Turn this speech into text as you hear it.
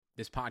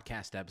This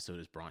podcast episode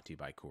is brought to you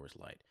by Coors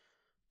Light.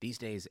 These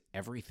days,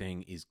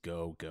 everything is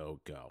go, go,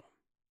 go.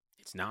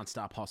 It's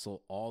nonstop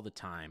hustle all the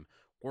time.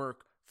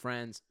 Work,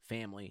 friends,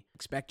 family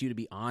expect you to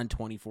be on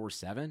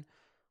 24/7.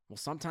 Well,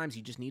 sometimes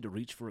you just need to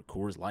reach for a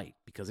Coors Light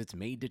because it's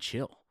made to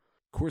chill.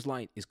 Coors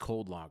Light is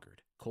cold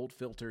lagered, cold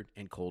filtered,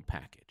 and cold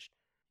packaged.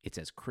 It's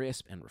as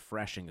crisp and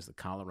refreshing as the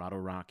Colorado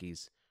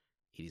Rockies.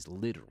 It is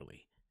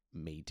literally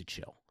made to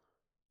chill.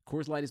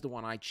 Coors Light is the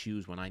one I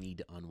choose when I need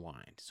to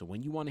unwind. So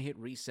when you want to hit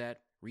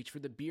reset, reach for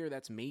the beer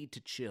that's made to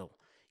chill.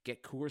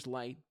 Get Coors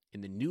Light in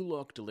the new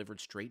look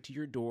delivered straight to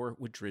your door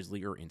with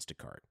Drizzly or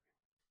Instacart.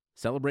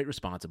 Celebrate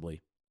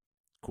responsibly.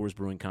 Coors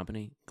Brewing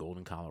Company,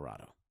 Golden,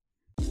 Colorado.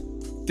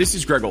 This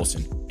is Greg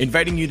Olson,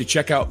 inviting you to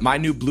check out my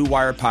new Blue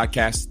Wire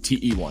podcast,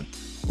 TE1,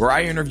 where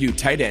I interview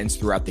tight ends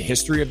throughout the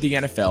history of the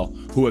NFL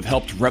who have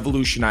helped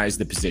revolutionize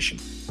the position.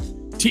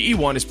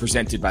 TE1 is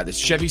presented by the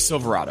Chevy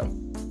Silverado.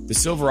 The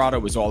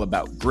Silverado is all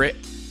about grit.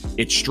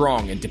 It's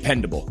strong and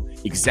dependable,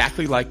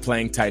 exactly like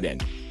playing tight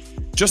end.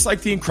 Just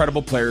like the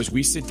incredible players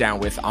we sit down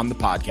with on the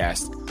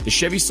podcast, the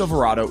Chevy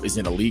Silverado is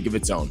in a league of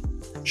its own.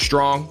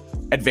 Strong,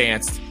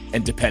 advanced,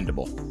 and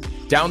dependable.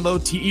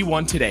 Download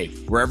TE1 today,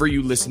 wherever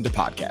you listen to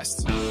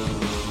podcasts.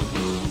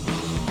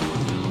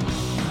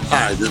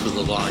 Hi, this is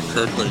Alon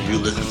Kirkland. You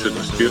listen to the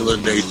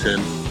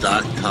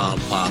SteelerNation.com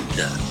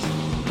podcast.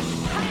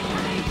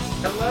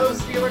 Hello,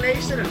 Steeler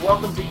Nation, and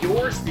welcome to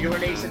your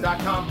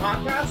SteelerNation.com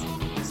podcast,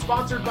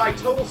 sponsored by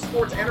Total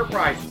Sports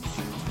Enterprises.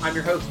 I'm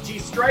your host, G.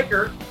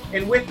 Stryker,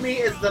 and with me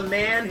is the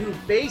man who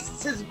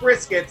bastes his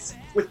briskets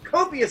with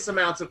copious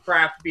amounts of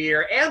craft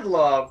beer and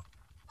love,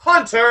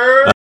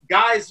 Hunter.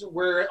 Guys,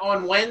 we're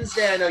on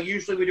Wednesday. I know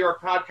usually we do our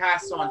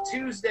podcasts on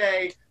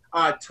Tuesday.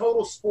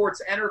 Total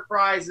Sports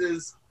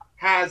Enterprises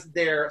has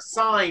their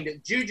signed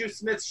Juju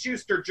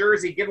Smith-Schuster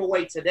jersey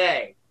giveaway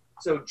today.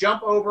 So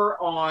jump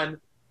over on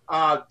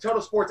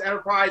Total Sports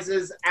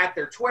Enterprises at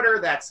their Twitter.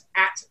 That's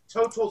at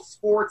Total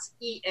Sports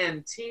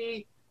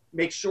ENT.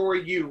 Make sure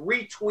you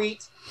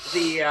retweet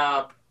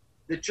the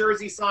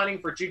jersey signing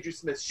for Juju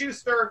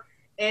Smith-Schuster.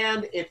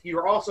 And if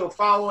you're also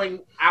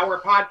following our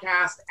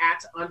podcast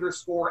at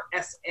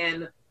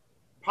 _SN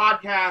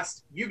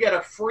podcast, you get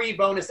a free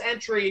bonus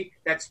entry.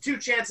 That's 2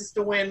 chances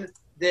to win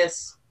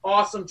this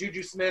awesome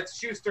Juju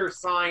Smith-Schuster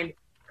signed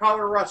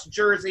Collar Rush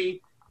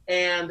jersey.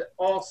 And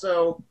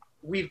also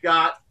we've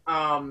got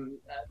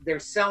they're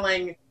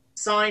selling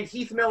signed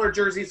Heath Miller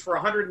jerseys for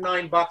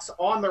 $109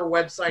 on their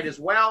website as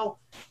well.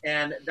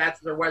 And that's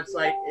their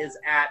website is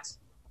at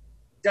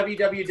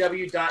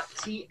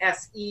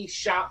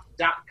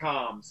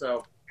www.tseshop.com.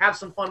 So have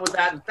some fun with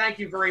that. And thank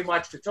you very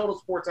much to Total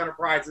Sports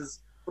Enterprises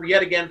for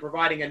yet again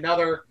providing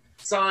another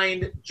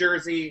signed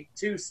jersey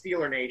to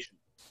Steeler Nation.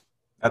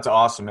 That's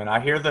awesome. And I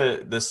hear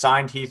the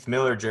signed Heath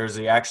Miller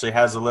jersey actually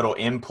has a little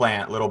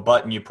little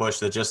button you push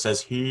that just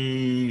says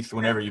Heath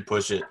whenever you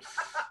push it.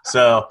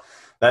 So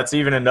that's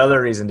even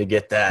another reason to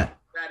get that.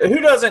 Who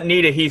doesn't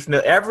need a Heath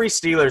Miller? Every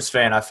Steelers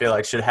fan, I feel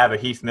like, should have a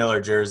Heath Miller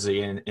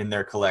jersey in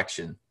their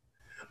collection.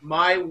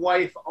 My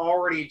wife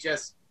already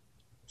just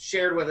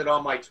shared with it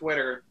on my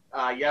Twitter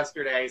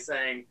yesterday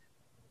saying,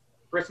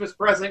 Christmas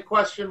present, ?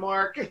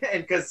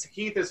 And because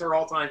Heath is her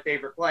all-time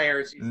favorite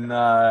player. She's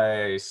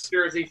nice.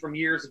 Jersey from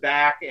years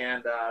back,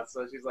 and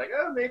so she's like,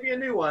 oh, maybe a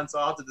new one. So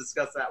I'll have to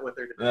discuss that with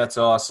her today. That's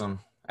awesome.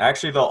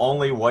 Actually, the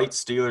only white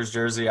Steelers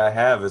jersey I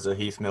have is a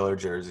Heath Miller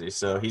jersey.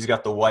 So he's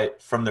got the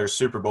white from their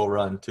Super Bowl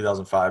run,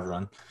 2005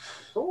 run.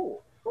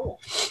 Cool.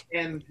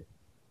 And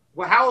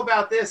well, how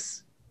about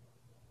this,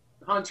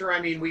 Hunter? I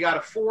mean, we got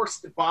a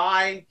forced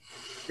bye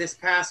this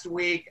past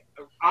week.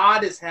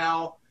 Odd as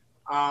hell.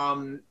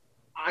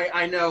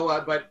 I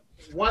know, but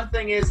one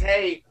thing is,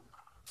 hey,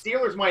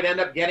 Steelers might end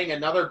up getting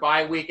another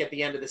bye week at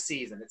the end of the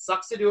season. It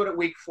sucks to do it at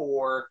week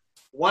 4.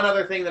 One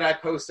other thing that I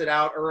posted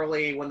out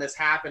early when this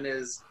happened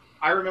is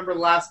I remember the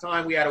last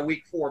time we had a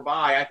week 4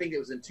 bye. I think it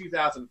was in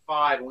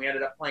 2005, and we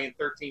ended up playing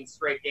 13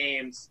 straight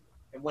games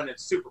and winning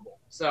the Super Bowl.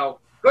 So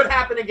could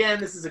happen again.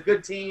 This is a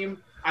good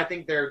team. I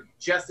think they're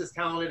just as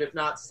talented, if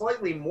not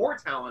slightly more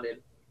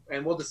talented,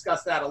 and we'll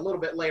discuss that a little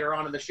bit later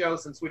on in the show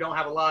since we don't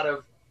have a lot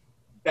of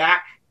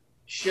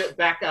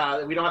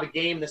we don't have a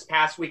game this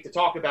past week to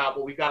talk about,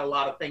 but we've got a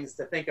lot of things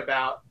to think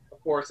about, of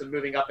course, and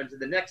moving up into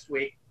the next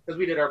week because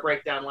we did our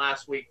breakdown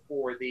last week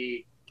for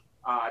the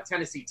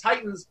Tennessee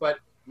Titans, but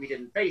we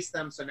didn't face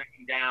them, so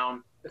knocking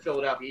down the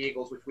Philadelphia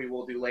Eagles, which we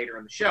will do later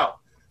in the show.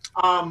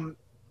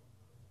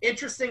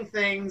 Interesting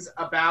things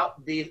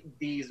about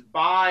these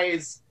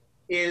buys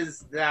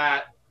is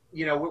that,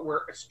 you know,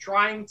 we're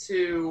trying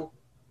to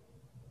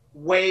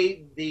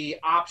weigh the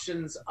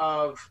options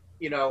of,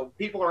 you know,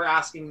 people are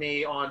asking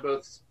me on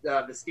both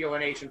the Steeler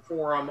Nation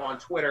forum on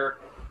Twitter.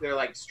 They're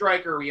like,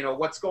 Stryker, you know,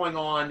 what's going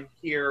on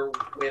here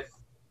with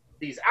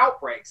these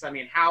outbreaks? I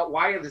mean,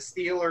 why are the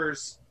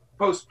Steelers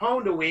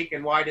postponed a week,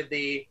 and why did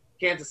the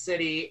Kansas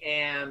City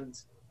and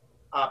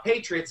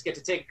Patriots get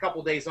to take a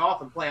couple days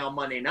off and play on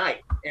Monday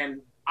night?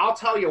 And I'll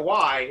tell you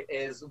why.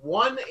 Is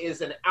one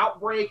is an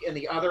outbreak and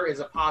the other is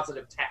a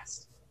positive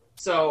test.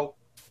 So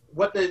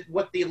what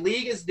the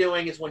league is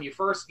doing is when you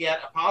first get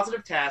a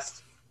positive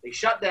test, they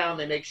shut down.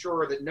 They make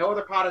sure that no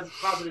other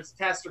positive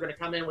tests are going to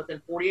come in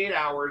within 48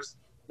 hours.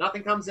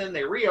 Nothing comes in.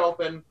 They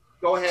reopen.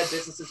 Go ahead,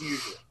 business as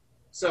usual.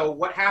 So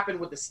what happened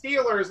with the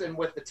Steelers and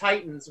with the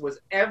Titans was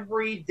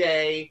every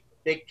day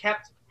they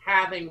kept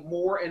having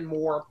more and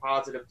more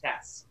positive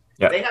tests.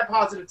 Yep. They had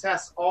positive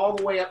tests all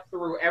the way up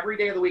through every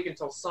day of the week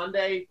until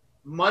Sunday.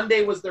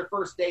 Monday was their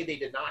first day. They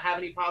did not have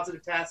any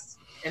positive tests.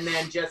 And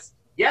then just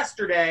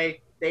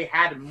yesterday, they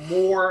had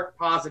more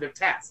positive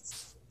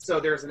tests. So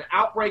there's an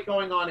outbreak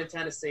going on in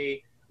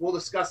Tennessee. We'll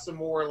discuss some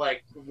more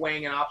like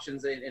weighing in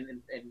options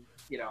and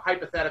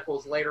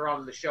hypotheticals later on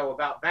in the show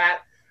about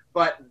that.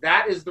 But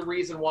that is the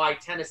reason why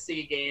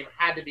Tennessee game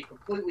had to be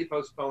completely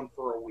postponed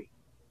for a week.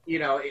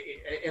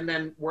 And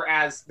then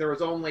whereas there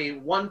was only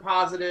one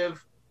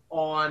positive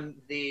on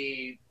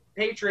the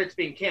Patriots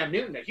being Cam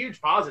Newton, a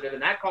huge positive,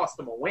 and that cost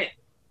them a win.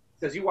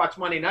 Because you watch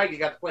Monday night, you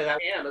got to play that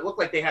game. It looked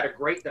like they had a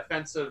great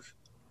defensive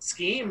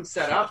scheme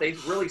set up. They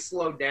really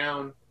slowed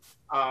down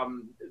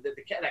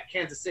that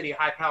Kansas City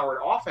high-powered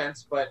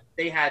offense, but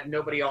they had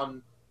nobody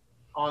on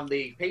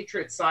the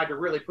Patriots side to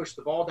really push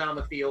the ball down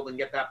the field and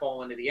get that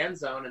ball into the end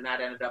zone, and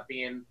that ended up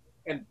being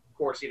 – and, of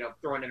course,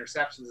 throwing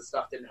interceptions and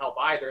stuff didn't help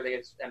either. They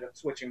ended up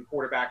switching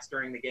quarterbacks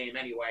during the game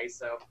anyway.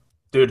 So,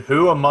 dude,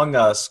 who among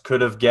us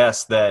could have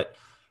guessed that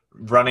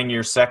running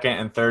your second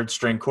and third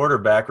string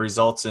quarterback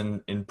results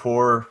in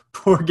poor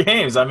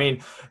games? I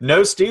mean,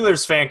 no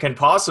Steelers fan can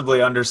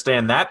possibly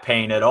understand that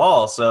pain at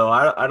all. So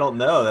I don't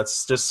know.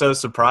 That's just so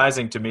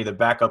surprising to me that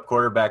backup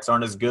quarterbacks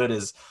aren't as good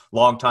as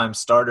longtime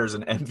starters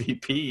and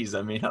MVPs.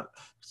 I mean, I'm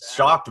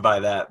shocked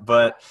by that.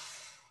 But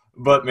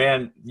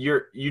man,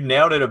 you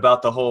nailed it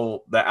about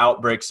the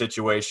outbreak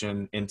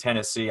situation in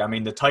Tennessee. I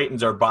mean, the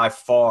Titans are by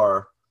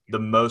far the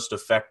most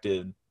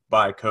affected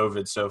by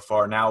COVID so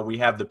far. Now we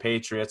have the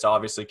Patriots.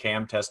 Obviously,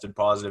 Cam tested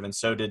positive, and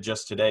so did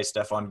just today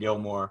Stephon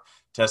Gilmore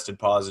tested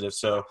positive.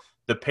 So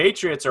the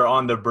Patriots are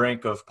on the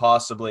brink of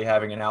possibly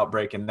having an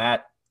outbreak in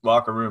that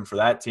locker room for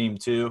that team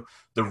too.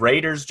 The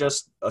Raiders,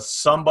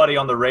 somebody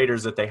on the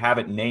Raiders that they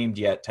haven't named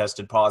yet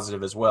tested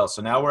positive as well.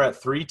 So now we're at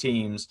 3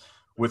 teams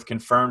with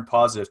confirmed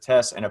positive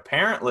tests, and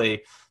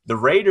apparently the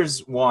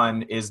Raiders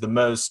one is the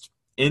most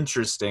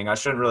interesting. I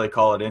shouldn't really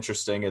call it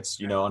interesting. It's,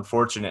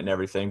 unfortunate and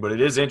everything, but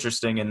it is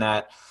interesting in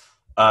that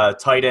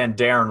tight end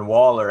Darren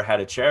Waller had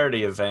a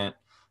charity event,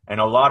 and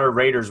a lot of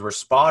Raiders were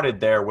spotted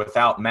there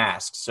without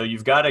masks. So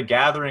you've got a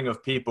gathering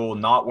of people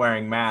not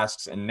wearing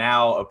masks, and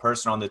now a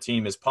person on the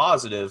team is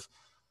positive.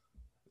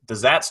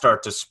 Does that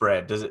start to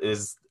spread?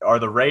 Are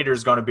the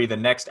Raiders going to be the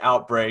next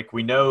outbreak?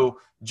 We know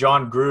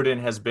John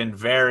Gruden has been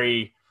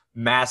very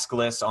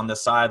maskless on the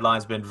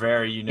sidelines, been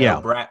very,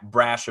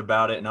 brash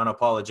about it and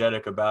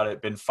unapologetic about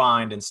it, been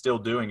fined and still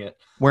doing it.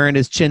 Wearing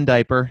his chin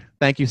diaper.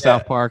 Thank you,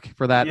 South Park,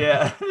 for that.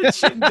 Yeah,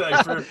 chin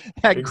diaper.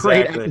 That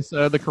great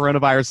episode, the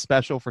coronavirus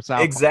special for South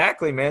Park.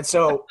 Exactly, man.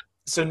 So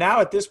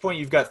now at this point,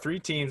 you've got 3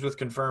 teams with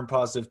confirmed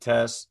positive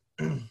tests,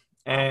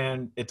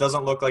 and it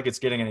doesn't look like it's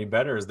getting any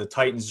better as the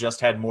Titans just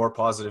had more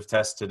positive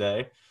tests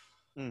today.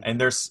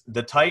 And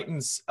the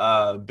Titans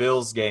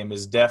Bills game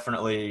is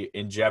definitely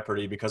in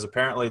jeopardy because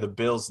apparently the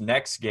Bills'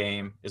 next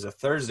game is a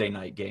Thursday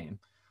night game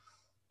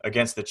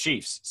against the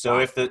Chiefs. So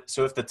if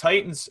the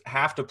Titans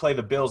have to play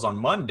the Bills on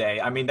Monday,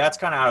 I mean, that's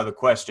kind of out of the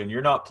question.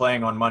 You're not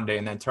playing on Monday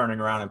and then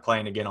turning around and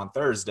playing again on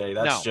Thursday.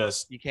 That's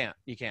just you can't.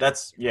 you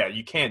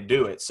can't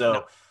do it.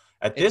 So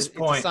at this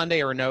point, it's a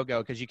Sunday or a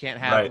no-go because you can't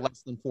have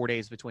less than 4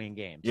 days between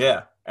games.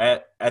 Yeah.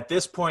 At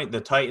this point,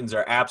 the Titans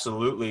are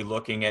absolutely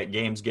looking at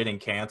games getting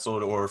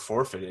canceled or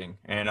forfeiting.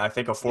 And I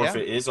think a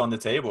forfeit is on the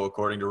table,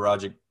 according to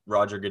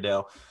Roger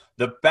Goodell.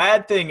 The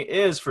bad thing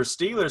is for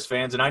Steelers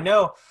fans, and I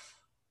know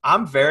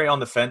I'm very on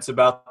the fence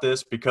about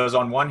this because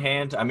on one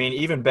hand, I mean,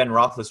 even Ben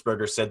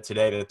Roethlisberger said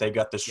today that they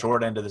got the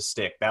short end of the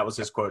stick. That was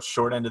his quote,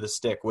 short end of the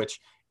stick, which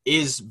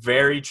is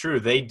very true.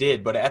 They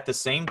did. But at the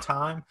same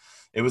time,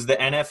 it was the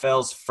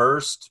NFL's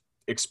first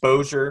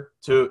exposure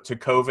to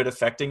COVID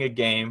affecting a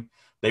game.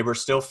 They were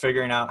still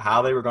figuring out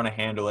how they were going to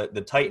handle it.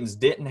 The Titans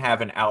didn't have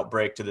an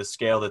outbreak to the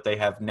scale that they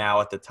have now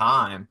at the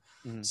time.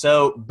 Mm-hmm.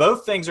 So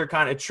both things are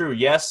kind of true.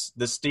 Yes,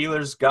 the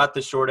Steelers got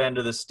the short end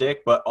of the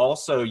stick, but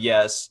also,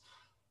 yes,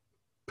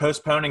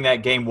 postponing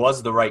that game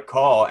was the right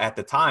call at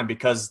the time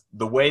because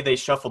the way they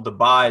shuffled the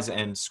buys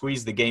and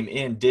squeezed the game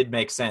in did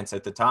make sense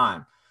at the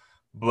time.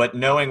 But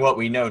knowing what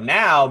we know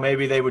now,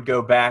 maybe they would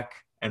go back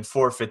and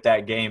forfeit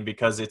that game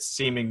because it's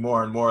seeming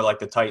more and more like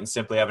the Titans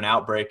simply have an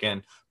outbreak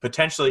and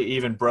potentially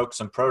even broke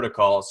some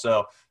protocols.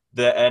 So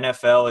the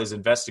NFL is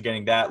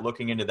investigating that,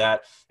 looking into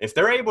that. If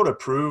they're able to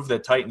prove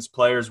that Titans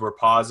players were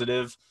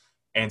positive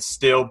and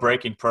still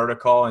breaking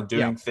protocol and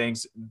doing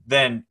things,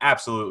 then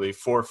absolutely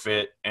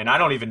forfeit. And I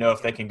don't even know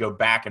if they can go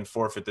back and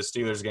forfeit the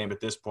Steelers game at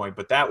this point,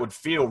 but that would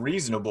feel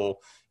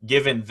reasonable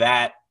given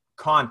that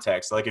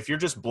context. Like if you're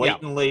just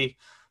blatantly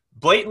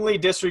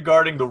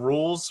disregarding the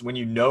rules when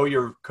you know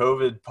you're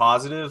COVID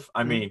positive,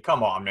 I mean,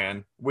 come on,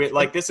 man.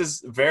 This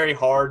is a very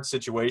hard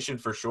situation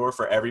for sure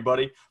for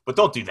everybody, but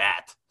don't do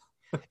that.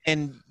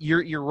 And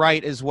you're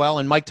right as well.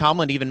 And Mike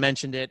Tomlin even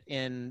mentioned it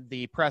in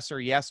the presser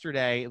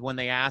yesterday when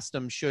they asked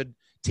him, should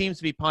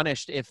teams be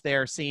punished if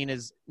they're seen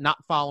as not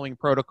following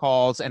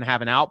protocols and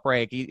have an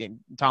outbreak?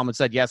 Tomlin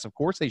said, yes, of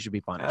course they should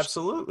be punished.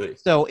 Absolutely.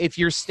 So if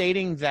you're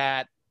stating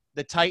that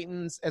the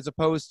Titans, as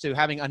opposed to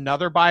having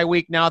another bye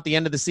week now at the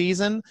end of the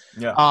season,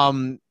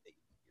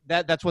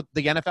 that's what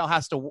the NFL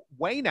has to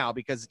weigh now,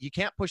 because you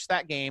can't push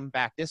that game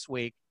back this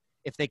week.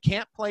 If they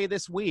can't play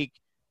this week,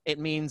 it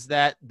means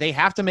that they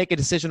have to make a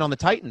decision on the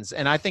Titans.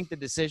 And I think the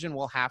decision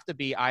will have to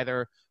be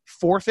either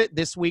forfeit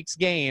this week's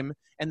game,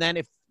 and then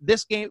if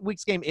this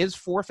week's game is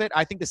forfeit,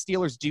 I think the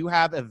Steelers do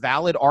have a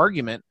valid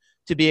argument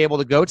to be able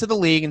to go to the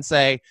league and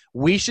say,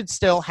 we should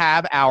still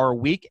have our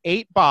week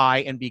 8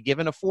 bye and be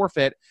given a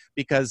forfeit,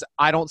 because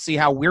I don't see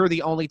how we're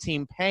the only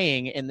team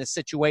paying in this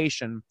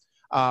situation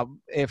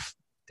if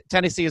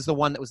Tennessee is the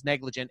one that was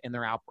negligent in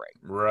their outbreak.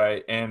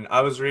 Right. And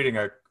I was reading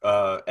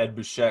a Ed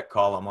Bouchette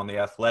column on The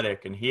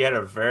Athletic, and he had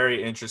a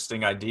very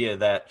interesting idea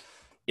that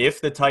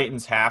if the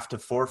Titans have to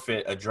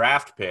forfeit a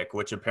draft pick,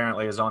 which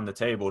apparently is on the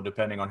table,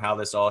 depending on how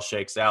this all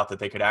shakes out, that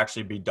they could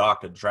actually be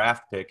docked a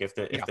draft pick if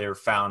they were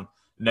found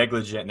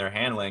negligent in their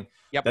handling,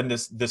 then the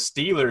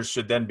Steelers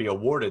should then be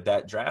awarded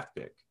that draft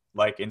pick.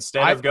 Like,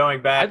 instead of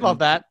going back. I'd love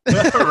that.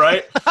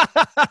 Right?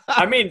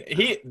 I mean,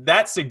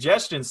 that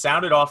suggestion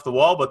sounded off the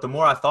wall, but the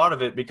more I thought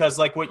of it, because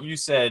like what you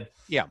said,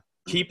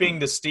 keeping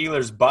the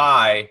Steelers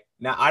bye,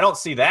 now I don't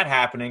see that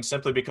happening,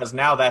 simply because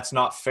now that's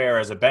not fair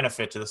as a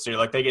benefit to the Steelers.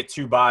 Like, they get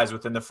 2 byes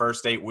within the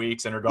first 8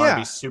 weeks and are going to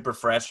be super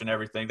fresh and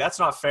everything. That's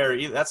not fair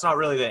either. That's not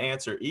really the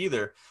answer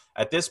either.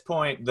 At this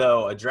point,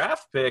 though, a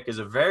draft pick is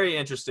a very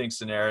interesting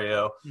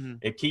scenario. Mm-hmm.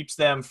 It keeps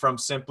them from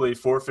simply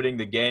forfeiting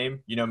the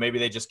game. You know, maybe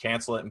they just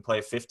cancel it and play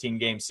a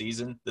 15-game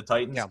season, the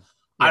Titans. Yeah.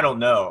 I don't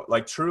know.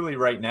 Like, truly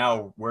right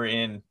now we're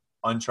in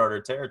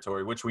uncharted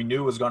territory, which we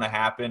knew was going to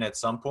happen at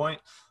some point.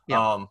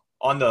 Yeah.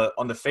 On the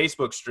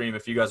Facebook stream,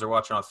 if you guys are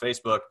watching on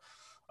Facebook,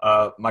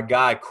 my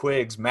guy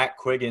Matt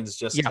Quiggins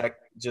just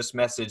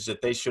messaged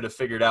that they should have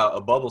figured out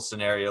a bubble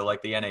scenario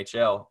like the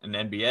NHL and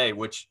NBA,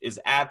 which is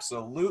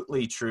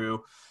absolutely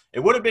true. It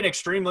would have been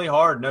extremely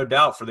hard, no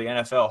doubt, for the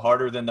NFL,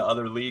 harder than the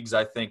other leagues,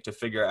 I think, to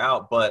figure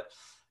out. But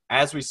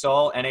as we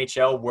saw,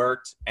 NHL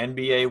worked,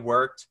 NBA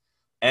worked,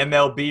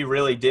 MLB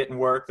really didn't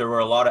work. There were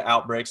a lot of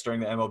outbreaks during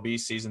the MLB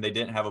season. They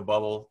didn't have a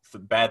bubble.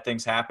 Bad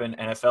things happen.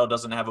 NFL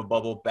doesn't have a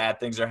bubble. Bad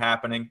things are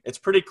happening. It's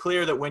pretty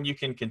clear that when you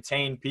can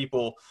contain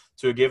people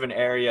to a given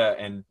area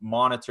and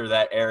monitor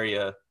that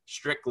area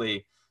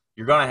strictly,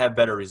 you're going to have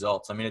better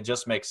results. I mean, it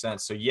just makes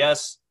sense. So,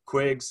 yes,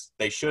 Quiggs,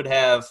 they should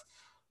have,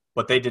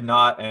 but they did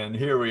not, and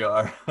here we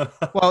are.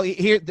 Well,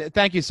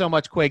 thank you so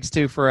much, Quiggs,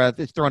 too, for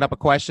throwing up a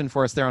question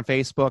for us there on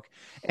Facebook.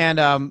 And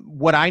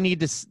what I need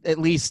to at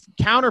least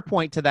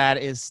counterpoint to that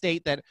is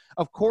state that,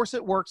 of course,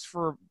 it works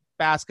for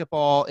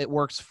basketball. It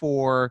works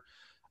for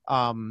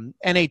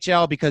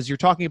NHL, because you're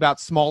talking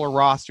about smaller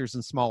rosters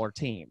and smaller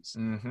teams.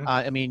 Mm-hmm.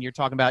 I mean, you're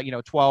talking about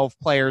 12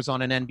 players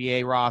on an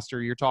NBA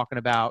roster. You're talking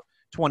about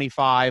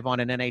 25 on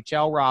an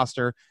NHL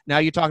roster. Now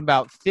you're talking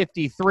about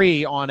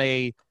 53 on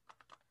a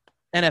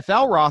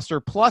NFL roster,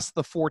 plus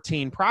the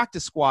 14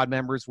 practice squad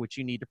members, which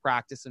you need to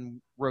practice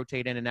and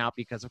rotate in and out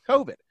because of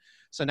COVID.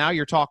 So now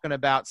you're talking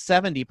about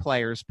 70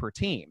 players per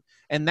team.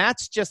 And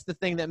that's just the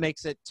thing that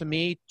makes it, to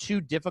me,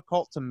 too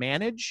difficult to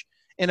manage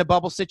in a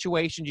bubble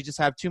situation. You just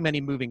have too many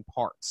moving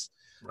parts.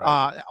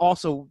 Right.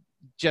 Also,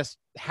 just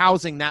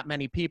housing that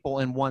many people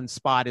in one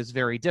spot is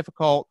very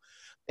difficult.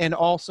 And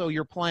also,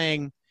 you're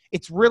playing –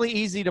 it's really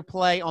easy to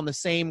play on the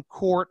same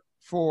court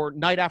for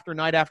night after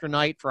night after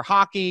night for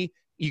hockey.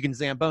 You can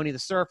Zamboni the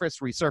surface,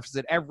 resurface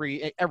it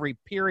every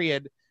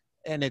period,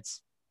 and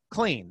it's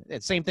clean.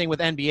 It's same thing with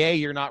NBA.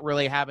 You're not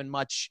really having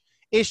much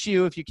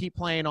issue if you keep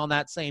playing on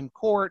that same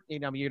court.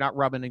 You're not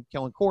rubbing and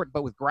killing court.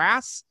 But with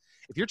grass,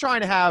 if you're trying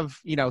to have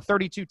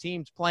 32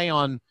 teams play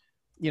on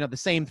the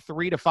same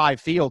 3 to 5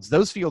 fields,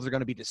 those fields are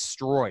going to be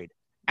destroyed,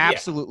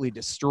 absolutely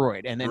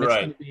destroyed, and then it's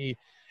going to be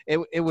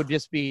it would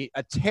just be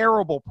a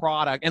terrible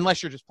product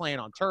unless you're just playing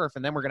on turf,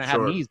 and then we're going to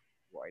have knees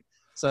destroyed.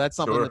 So that's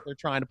something that they're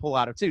trying to pull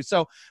out of too.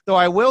 So, though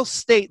I will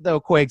state, though,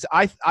 Quiggs,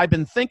 I've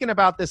been thinking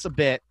about this a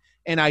bit,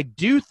 and I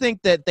do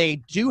think that they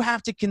do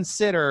have to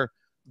consider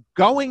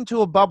going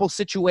to a bubble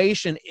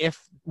situation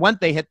when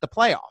they hit the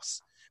playoffs,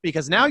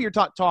 because now you're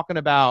talking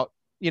about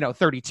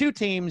 32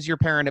 teams. You're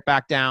paring it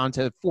back down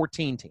to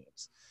 14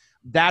 teams.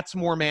 That's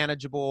more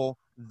manageable.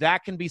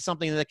 That can be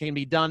something that can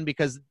be done,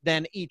 because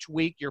then each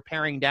week you're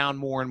paring down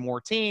more and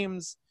more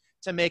teams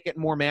to make it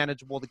more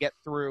manageable to get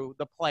through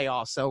the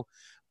playoffs. So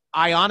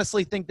I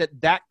honestly think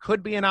that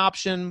could be an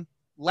option.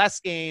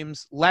 Less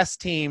games, less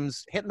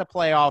teams, hitting the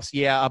playoffs.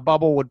 Yeah, a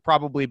bubble would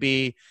probably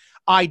be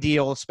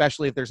ideal,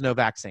 especially if there's no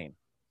vaccine.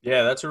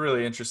 Yeah, that's a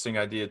really interesting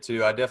idea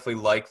too. I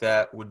definitely like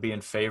that, would be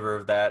in favor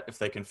of that if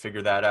they can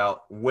figure that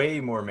out.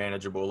 Way more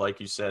manageable, like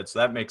you said. So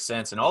that makes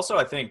sense. And also,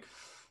 I think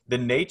the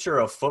nature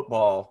of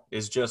football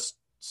is just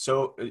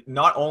so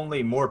not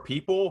only more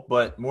people,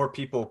 but more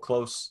people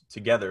close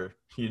together.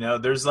 You know,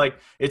 there's like,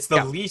 it's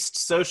the least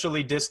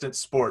socially distant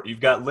sport. You've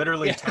got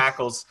literally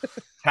tackles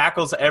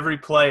every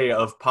play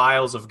of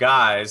piles of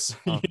guys,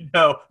 you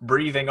know,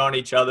 breathing on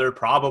each other,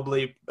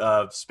 probably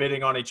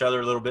spitting on each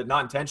other a little bit,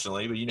 not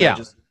intentionally, but, you know,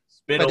 just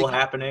spittle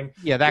happening.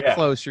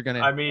 Close, you're going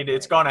to. I mean,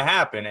 it's going to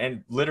happen.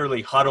 And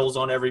literally huddles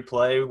on every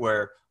play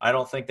where I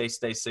don't think they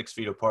stay 6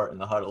 feet apart in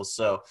the huddles.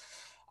 So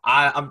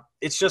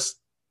it's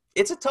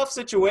a tough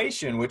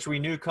situation, which we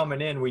knew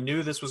coming in. We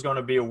knew this was going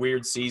to be a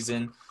weird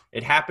season.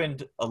 It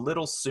happened a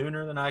little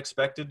sooner than I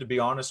expected, to be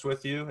honest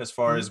with you, as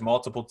far as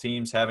multiple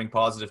teams having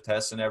positive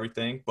tests and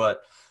everything.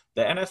 But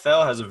the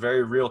NFL has a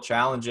very real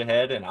challenge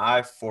ahead, and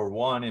I, for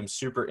one, am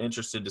super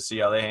interested to see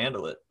how they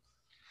handle it.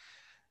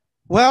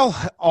 Well,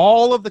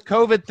 all of the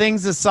COVID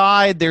things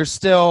aside, there's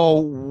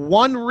still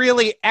one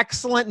really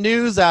excellent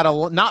news out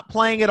of not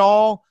playing at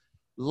all.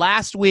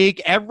 Last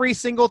week, every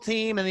single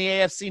team in the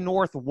AFC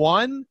North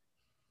won,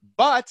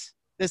 but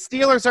the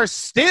Steelers are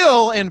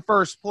still in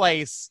first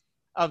place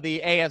of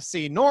the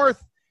AFC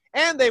North,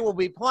 and they will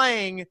be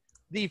playing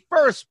the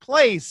first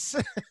place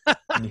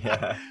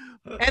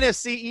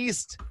NFC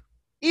East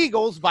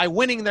Eagles by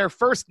winning their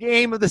first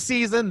game of the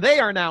season. They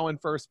are now in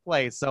first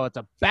place. So it's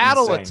a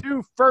battle of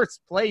two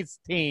first place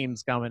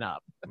teams coming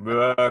up.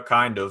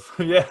 Kind of.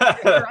 Yeah.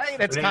 Right?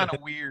 It's kind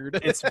of weird.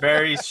 It's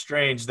very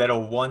strange that a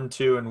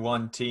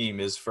 1-2-1 team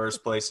is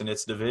first place in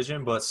its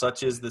division, but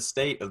such is the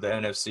state of the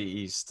NFC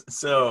East.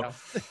 So,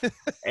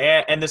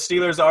 and the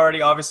Steelers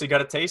already obviously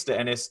got a taste of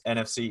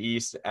NFC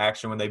East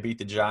action when they beat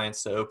the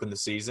Giants to open the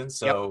season.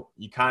 So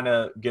you kind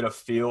of get a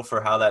feel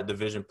for how that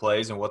division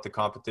plays and what the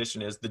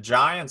competition is. The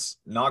Giants,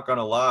 not going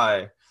to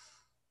lie,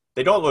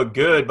 they don't look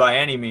good by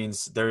any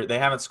means. They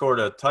haven't scored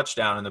a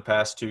touchdown in the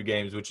past 2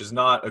 games, which is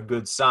not a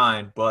good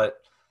sign, but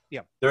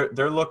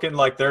they're looking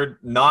like they're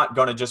not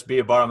going to just be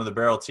a bottom of the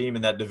barrel team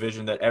in that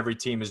division, that every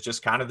team is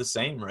just kind of the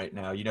same right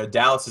now. You know,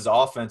 Dallas's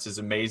offense is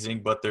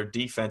amazing, but their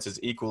defense is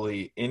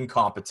equally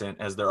incompetent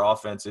as their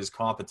offense is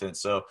competent.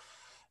 So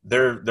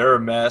they're a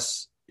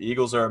mess. The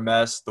Eagles are a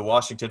mess. The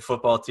Washington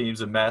football team's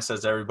a mess,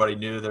 as everybody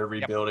knew. They're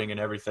rebuilding and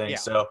everything.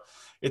 So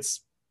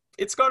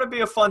it's going to be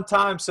a fun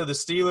time. So the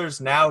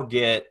Steelers now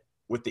get,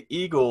 with the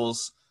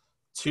Eagles,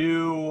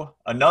 to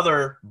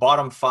another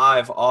bottom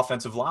 5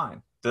 offensive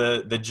line.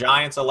 The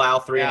Giants allow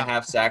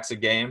 3.5 sacks a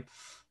game.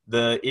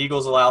 The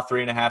Eagles allow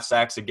 3.5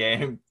 sacks a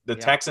game. The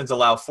Texans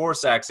allow 4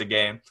 sacks a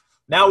game.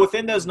 Now,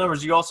 within those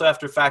numbers, you also have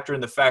to factor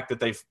in the fact that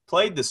they've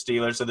played the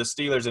Steelers, so the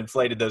Steelers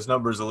inflated those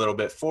numbers a little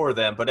bit for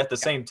them. But at the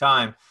same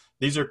time,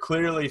 these are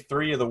clearly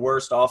 3 of the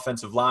worst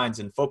offensive lines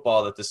in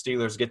football that the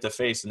Steelers get to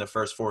face in the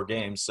first 4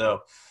 games.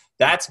 So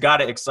that's got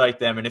to excite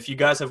them. And if you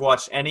guys have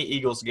watched any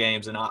Eagles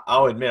games, and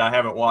I'll admit I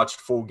haven't watched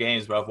full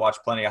games, but I've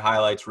watched plenty of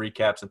highlights,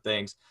 recaps, and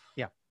things.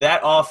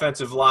 That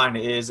offensive line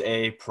is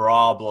a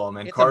problem.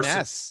 And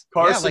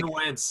Carson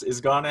Wentz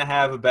is going to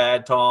have a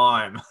bad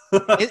time.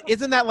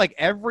 Isn't that like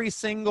every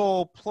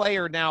single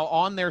player now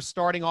on their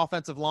starting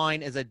offensive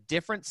line is a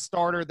different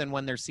starter than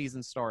when their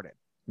season started?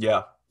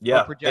 Yeah.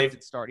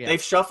 Projected start.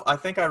 They've shuffled. I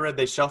think I read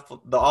they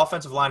shuffled. The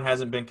offensive line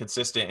hasn't been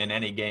consistent in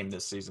any game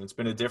this season. It's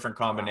been a different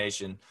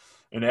combination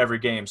in every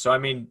game. So, I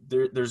mean,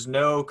 there's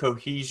no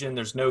cohesion,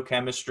 there's no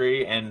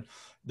chemistry, and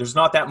there's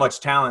not that much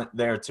talent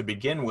there to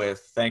begin with,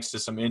 thanks to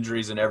some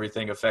injuries and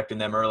everything affecting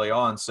them early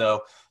on.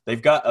 So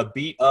they've got a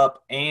beat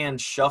up and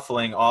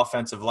shuffling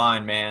offensive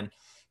line, man.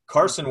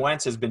 Carson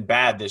Wentz has been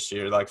bad this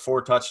year, like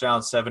 4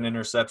 touchdowns, 7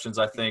 interceptions,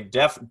 I think.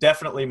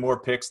 Definitely more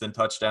picks than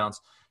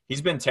touchdowns.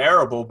 He's been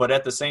terrible, but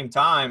at the same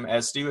time,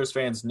 as Steelers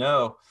fans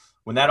know,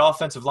 when that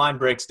offensive line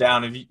breaks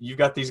down, if you've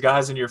got these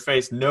guys in your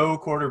face, no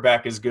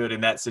quarterback is good in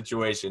that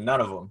situation.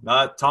 None of them.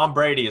 Tom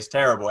Brady is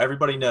terrible.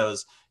 Everybody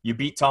knows you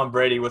beat Tom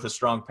Brady with a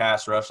strong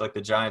pass rush like the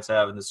Giants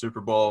have in the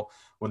Super Bowl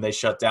when they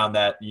shut down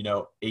that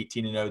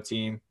 18-0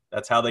 team.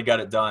 That's how they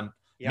got it done.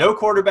 Yep. No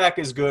quarterback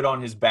is good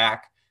on his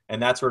back,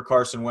 and that's where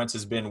Carson Wentz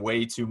has been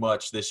way too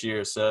much this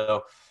year.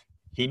 So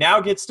he now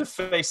gets to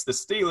face the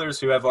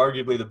Steelers, who have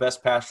arguably the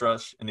best pass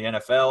rush in the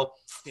NFL.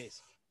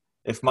 Jeez.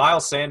 If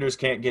Miles Sanders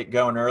can't get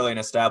going early and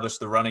establish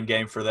the running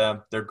game for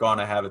them, they're going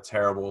to have a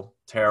terrible,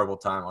 terrible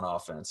time on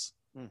offense.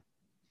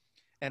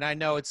 And I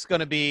know it's going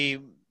to be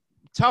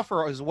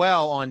tougher as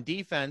well on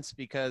defense,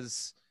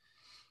 because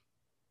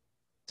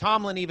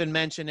Tomlin even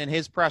mentioned in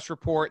his press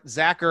report,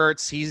 Zach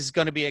Ertz, he's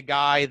going to be a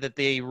guy that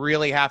they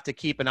really have to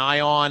keep an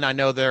eye on. I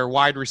know their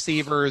wide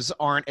receivers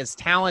aren't as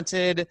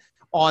talented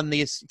on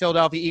the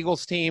Philadelphia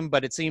Eagles team,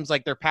 but it seems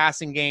like their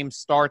passing game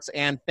starts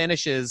and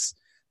finishes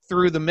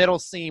through the middle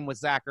seam with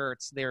Zach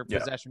Ertz, their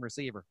possession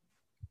receiver.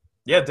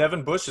 Yeah,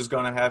 Devin Bush is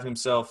going to have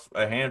himself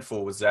a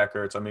handful with Zach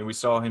Ertz. I mean, we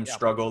saw him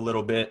struggle a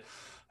little bit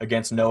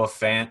against Noah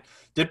Fant.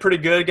 Did pretty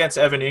good against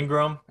Evan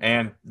Ingram,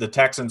 and the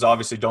Texans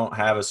obviously don't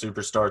have a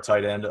superstar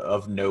tight end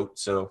of note,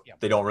 so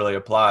they don't really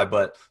apply.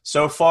 But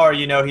so far,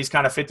 he's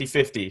kind of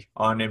 50-50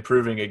 on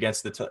improving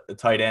against the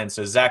tight end.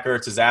 So Zach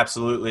Ertz is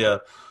absolutely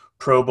a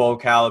Pro Bowl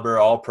caliber,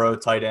 all-pro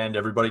tight end.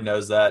 Everybody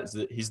knows that.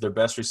 He's their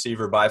best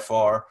receiver by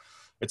far.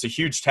 it's a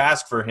huge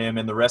task for him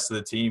and the rest of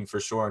the team for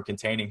sure in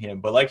containing him.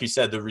 But like you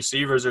said, the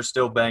receivers are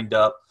still banged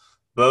up.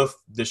 Both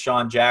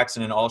DeSean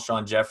Jackson and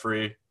Alshon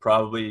Jeffrey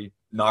probably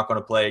not going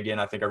to play again.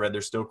 I think I read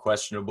they're still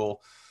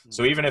questionable.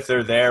 So even if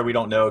they're there, we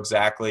don't know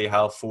exactly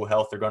how full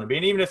health they're going to be.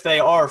 And even if they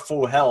are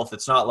full health,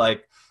 it's not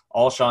like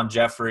Alshon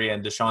Jeffrey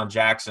and DeSean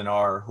Jackson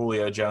are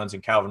Julio Jones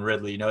and Calvin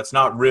Ridley. It's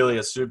not really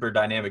a super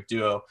dynamic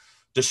duo.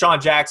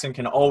 DeSean Jackson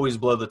can always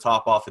blow the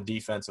top off a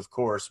defense, of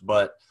course,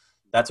 but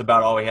that's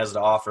about all he has to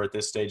offer at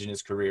this stage in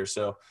his career.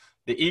 So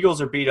the Eagles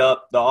are beat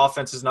up. The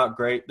offense is not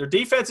great. Their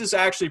defense is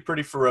actually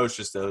pretty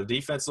ferocious, though. The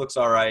defense looks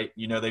all right.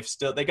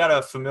 They got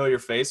a familiar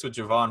face with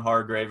Javon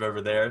Hargrave over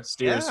there.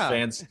 Steelers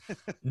fans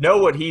know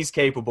what he's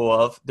capable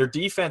of. Their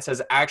defense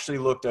has actually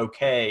looked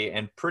okay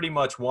and pretty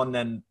much won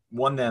them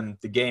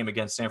the game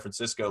against San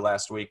Francisco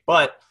last week,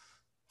 but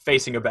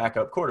facing a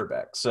backup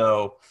quarterback.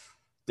 So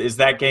is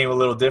that game a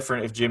little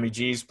different if Jimmy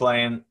G's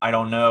playing? I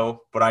don't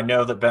know, but I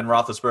know that Ben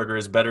Roethlisberger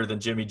is better than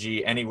Jimmy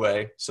G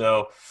anyway.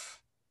 So,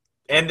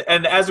 and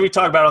as we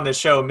talk about on this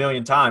show a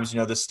million times, the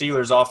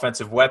Steelers'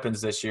 offensive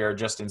weapons this year are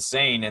just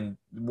insane. And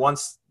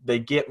once they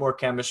get more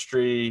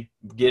chemistry,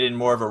 get in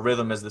more of a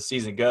rhythm as the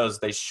season goes,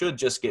 they should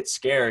just get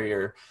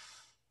scarier.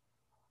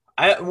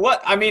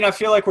 I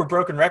feel like we're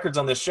broken records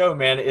on this show,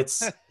 man.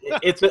 It's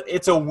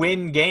a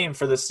win game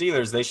for the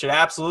Steelers. They should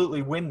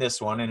absolutely win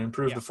this one and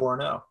improve to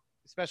 4-0.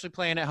 Especially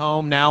playing at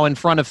home now in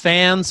front of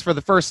fans for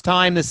the first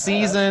time this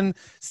season.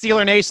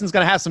 Steeler Nation's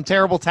going to have some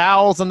terrible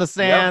towels in the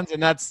stands,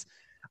 and that's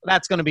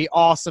going to be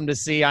awesome to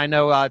see. I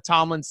know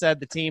Tomlin said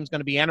the team's going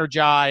to be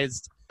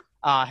energized,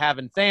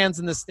 having fans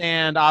in the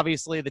stand.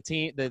 Obviously,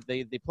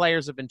 the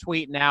players have been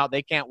tweeting out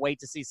they can't wait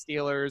to see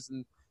Steelers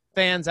and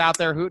fans out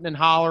there hooting and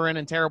hollering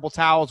and terrible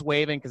towels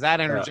waving because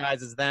that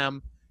energizes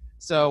them.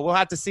 So we'll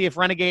have to see if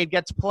Renegade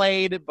gets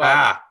played.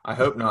 But I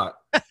hope not.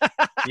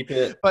 Keep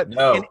it. But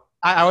no.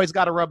 I always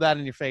got to rub that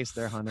in your face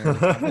there, Hunter.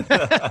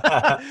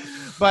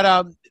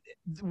 But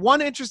one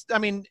interest,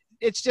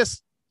 it's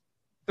just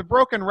the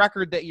broken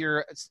record that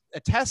you're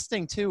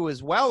attesting to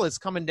as well is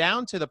coming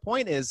down to the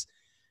point is,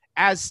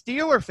 as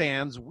Steeler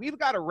fans, we've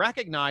got to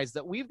recognize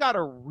that we've got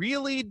a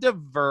really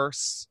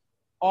diverse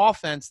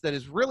offense that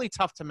is really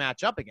tough to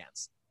match up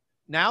against.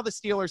 Now the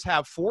Steelers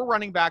have 4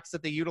 running backs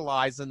that they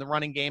utilize in the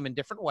running game in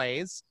different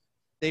ways.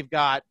 They've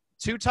got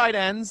 2 tight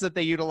ends that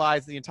they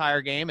utilize the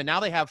entire game, and now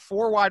they have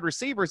 4 wide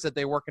receivers that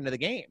they work into the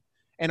game.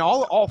 And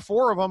all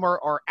 4 of them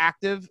are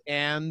active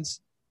and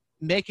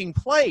making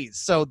plays.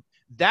 So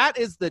that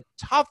is the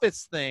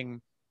toughest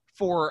thing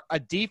for a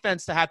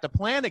defense to have to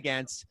plan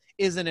against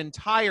is an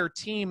entire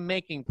team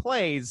making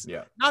plays,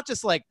 not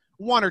just like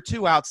 1 or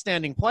 2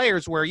 outstanding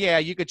players where,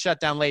 you could shut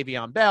down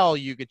Le'Veon Bell,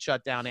 you could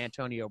shut down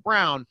Antonio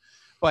Brown,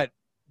 but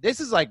this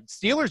is like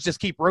Steelers just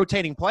keep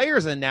rotating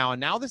players in now,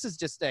 and now this is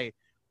just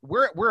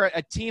we're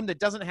a team that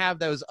doesn't have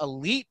those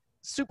elite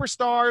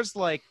superstars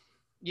like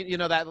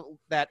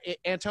that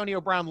Antonio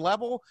Brown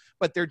level,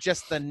 but they're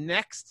just the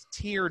next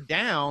tier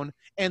down,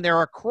 and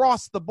they're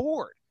across the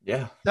board.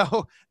 Yeah.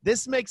 So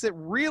this makes it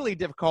really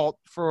difficult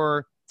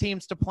for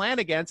teams to plan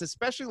against,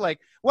 especially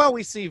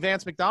we see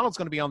Vance McDonald's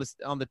going to be on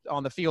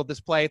the field this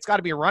play. It's got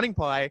to be a running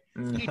play.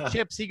 He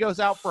chips, he goes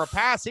out for a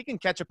pass, he can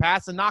catch a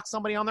pass and knock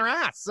somebody on their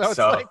ass. So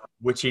it's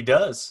which he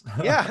does.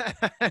 Yeah.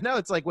 No,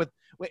 it's like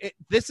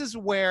this is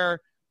where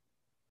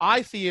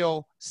I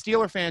feel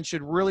Steeler fans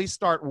should really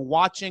start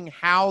watching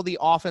how the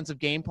offensive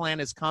game plan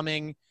is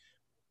coming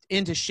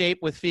into shape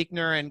with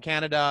Fichtner and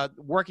Canada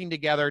working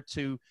together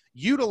to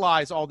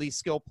utilize all these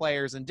skill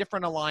players and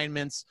different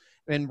alignments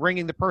and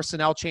bringing the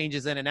personnel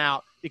changes in and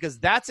out, because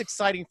that's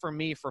exciting for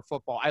me for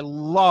football. I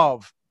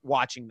love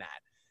watching that.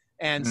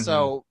 And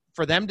so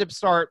for them to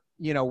start,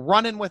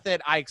 running with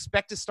it, I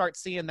expect to start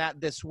seeing that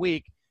this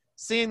week,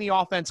 seeing the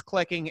offense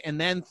clicking and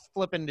then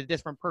flipping to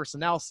different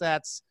personnel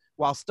sets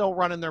while still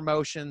running their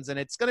motions. And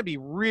it's going to be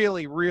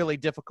really, really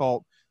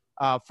difficult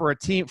for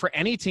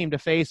any team to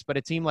face, but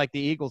a team like the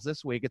Eagles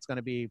this week, it's going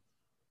to be,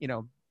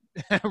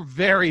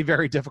 very,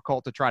 very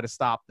difficult to try to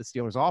stop the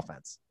Steelers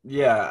offense.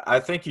 Yeah, I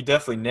think you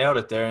definitely nailed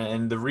it there.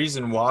 And the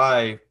reason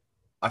why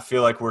I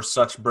feel like we're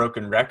such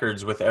broken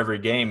records with every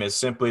game is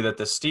simply that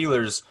the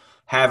Steelers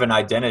have an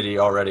identity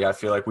already. I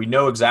feel like we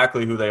know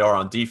exactly who they are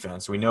on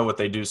defense. We know what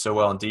they do so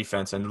well on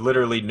defense, and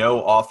literally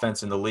no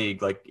offense in the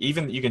league. Like,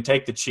 even you can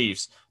take the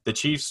Chiefs. The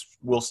Chiefs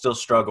will still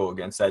struggle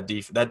against that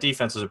defense. That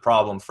defense is a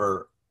problem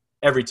for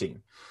every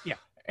team. Yeah.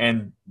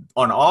 And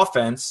on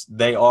offense,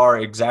 they are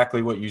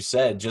exactly what you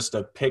said, just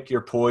a pick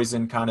your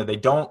poison kind of. They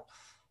don't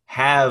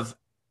have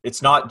 –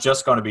 it's not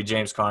just going to be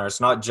James Conner. It's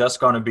not just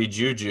going to be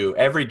Juju.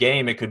 Every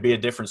game it could be a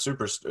different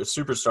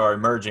superstar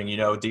emerging.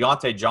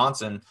 Deontay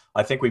Johnson,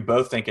 I think we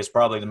both think is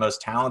probably the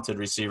most talented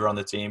receiver on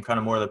the team, kind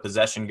of more of the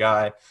possession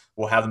guy,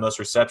 will have the most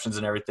receptions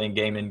and everything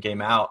game in,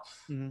 game out.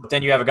 Mm-hmm. But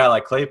then you have a guy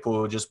like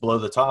Claypool who just blow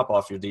the top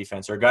off your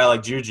defense, or a guy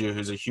like Juju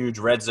who's a huge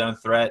red zone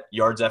threat,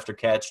 yards after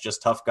catch,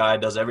 just tough guy,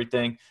 does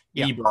everything.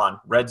 Yeah. Ebron,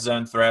 red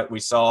zone threat. We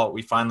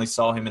finally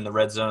saw him in the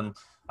red zone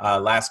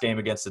last game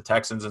against the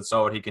Texans and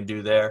saw what he can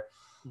do there.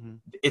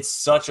 it's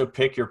such a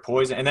pick your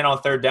poison. And then on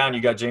third down,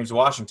 you got James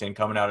Washington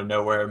coming out of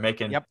nowhere,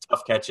 making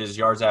tough catches,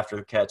 yards after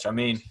the catch. I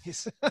mean,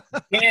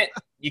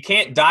 you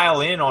can't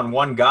dial in on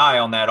one guy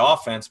on that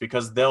offense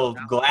because they'll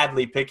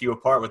gladly pick you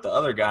apart with the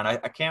other guy. And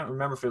I can't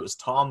remember if it was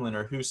Tomlin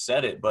or who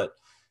said it, but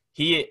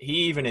he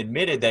even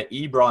admitted that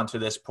Ebron to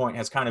this point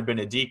has kind of been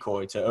a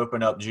decoy to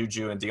open up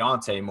Juju and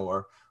Deontay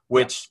more,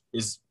 which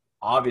is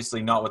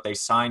obviously not what they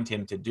signed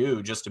him to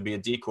do, just to be a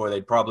decoy.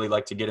 They'd probably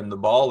like to get him the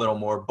ball a little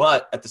more.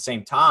 But at the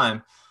same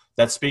time,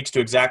 that speaks to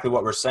exactly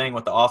what we're saying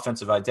with the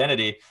offensive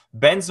identity.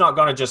 Ben's not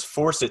going to just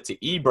force it to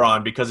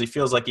Ebron because he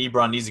feels like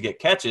Ebron needs to get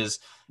catches.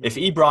 If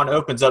Ebron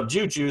opens up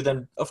Juju,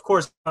 then of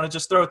course they're going to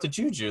just throw it to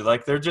Juju.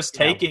 Like, they're just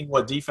taking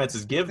what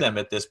defenses give them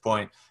at this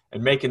point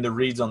and making the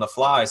reads on the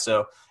fly.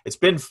 So it's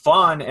been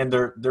fun, and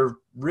they're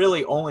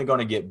really only going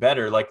to get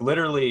better. Like,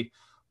 literally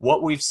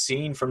what we've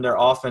seen from their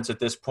offense at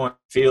this point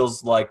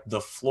feels like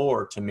the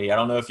floor to me. I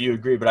don't know if you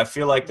agree, but I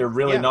feel like they're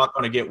really not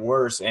going to get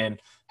worse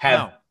and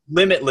have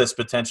limitless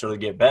potential to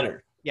get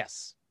better.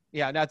 Yes.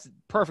 Yeah, that's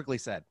perfectly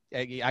said.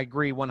 I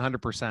agree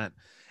 100%.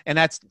 And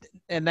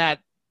that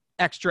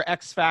extra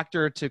X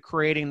factor to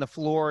creating the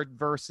floor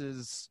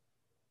versus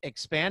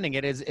expanding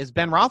it is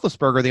Ben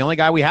Roethlisberger, the only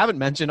guy we haven't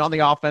mentioned on the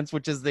offense,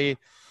 which is the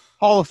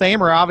Hall of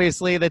Famer,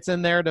 obviously, that's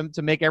in there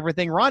to make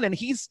everything run. And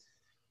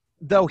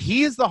though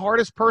he is the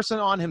hardest person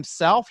on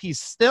himself, he's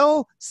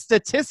still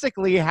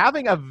statistically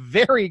having a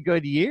very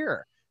good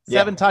year.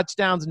 7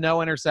 touchdowns, no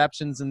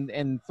interceptions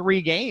in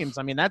 3 games.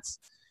 I mean, I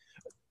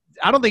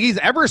don't think he's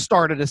ever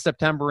started a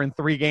September in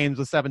 3 games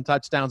with 7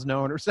 touchdowns,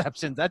 no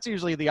interceptions. That's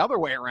usually the other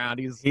way around.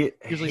 He's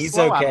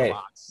slow out of the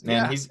box.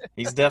 Man,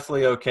 he's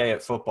definitely okay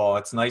at football.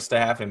 It's nice to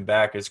have him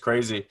back. It's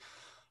crazy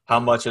how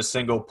much a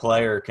single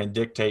player can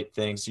dictate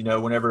things. You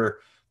know, whenever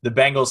the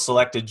Bengals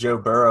selected Joe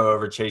Burrow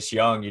over Chase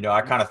Young, you know,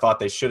 I kind of thought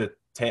they should have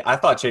I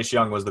thought Chase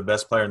Young was the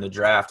best player in the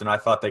draft, and I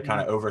thought they kind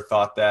of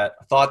overthought that.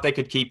 I thought they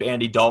could keep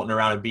Andy Dalton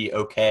around and be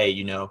okay,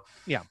 you know.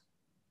 Yeah.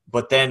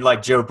 But then,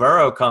 like, Joe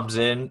Burrow comes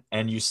in,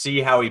 and you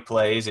see how he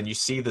plays, and you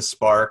see the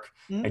spark,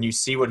 and you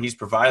see what he's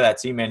provided that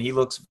team, and he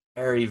looks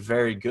very,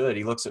 very good.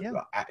 He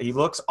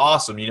looks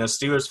awesome. You know,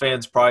 Steelers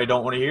fans probably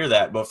don't want to hear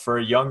that, but for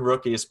a young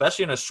rookie,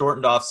 especially in a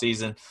shortened off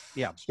season,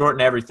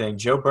 shortened everything,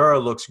 Joe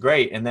Burrow looks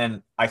great. And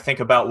then I think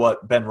about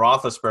what Ben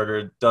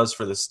Roethlisberger does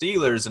for the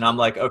Steelers, and I'm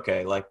like,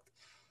 okay, like,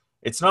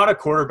 it's not a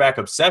quarterback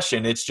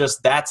obsession. It's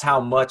just that's how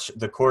much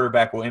the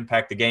quarterback will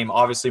impact the game,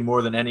 obviously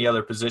more than any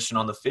other position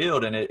on the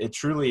field, and it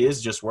truly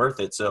is just worth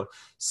it. So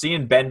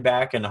seeing Ben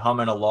back and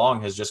humming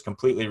along has just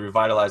completely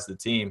revitalized the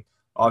team.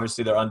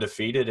 Obviously, they're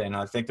undefeated, and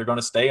I think they're going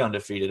to stay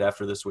undefeated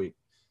after this week.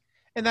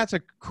 And that's a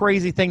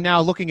crazy thing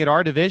now. Looking at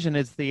our division,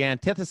 it's the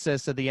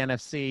antithesis of the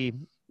NFC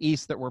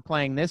East that we're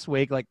playing this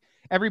week. Like,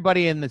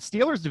 everybody in the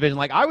Steelers division,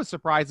 like, I was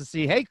surprised to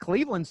see, hey,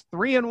 Cleveland's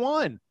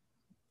 3-1.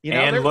 You know,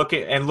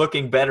 and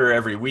looking better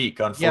every week,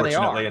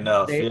 unfortunately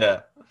enough.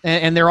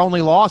 And their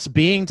only loss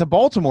being to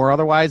Baltimore.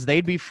 Otherwise,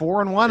 they'd be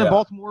 4-1, and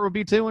Baltimore would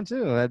be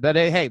 2-2. But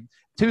hey,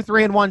 2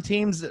 3-1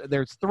 teams.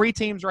 There's 3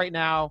 teams right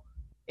now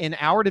in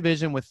our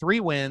division with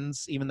 3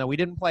 wins. Even though we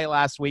didn't play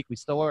last week, we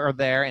still are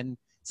there. And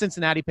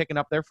Cincinnati picking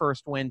up their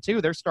first win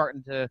too. They're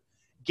starting to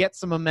get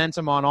some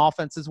momentum on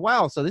offense as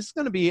well. So this is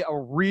going to be a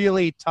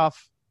really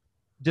tough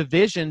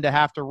division to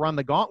have to run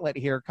the gauntlet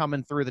here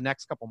coming through the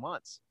next couple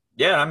months.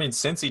 Yeah, I mean,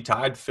 Cincy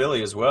tied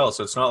Philly as well,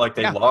 so it's not like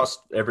they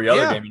lost every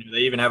other game. You know,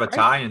 they even have a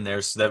tie in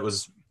there, so that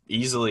was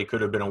easily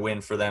could have been a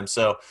win for them.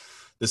 So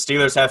the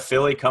Steelers have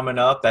Philly coming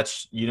up.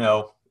 That's, you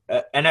know,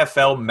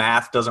 NFL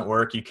math doesn't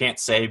work. You can't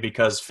say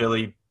because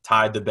Philly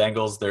tied the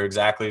Bengals, they're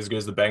exactly as good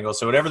as the Bengals.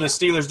 So whatever the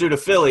Steelers do to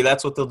Philly,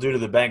 that's what they'll do to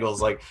the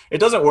Bengals. Like, it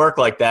doesn't work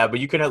like that, but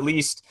you can at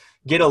least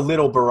get a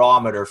little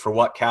barometer for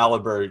what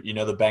caliber, you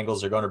know, the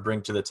Bengals are going to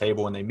bring to the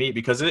table when they meet,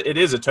 because it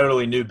is a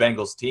totally new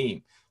Bengals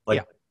team.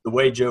 Like, the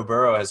way Joe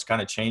Burrow has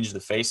kind of changed the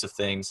face of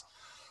things.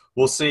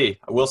 We'll see.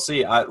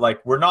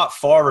 We're not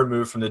far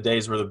removed from the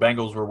days where the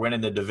Bengals were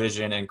winning the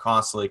division and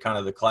constantly kind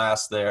of the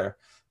class there,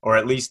 or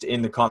at least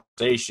in the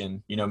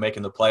conversation, you know,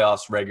 making the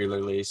playoffs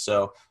regularly.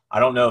 So I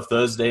don't know if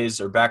those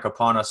days are back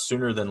upon us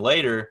sooner than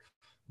later,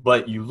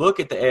 but you look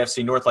at the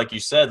AFC North, like you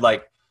said,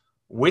 like,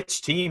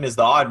 which team is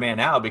the odd man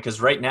out? Because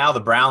right now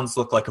the Browns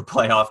look like a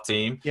playoff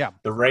team. Yeah.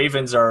 The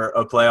Ravens are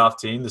a playoff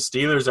team. The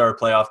Steelers are a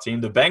playoff team.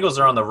 The Bengals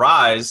are on the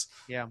rise.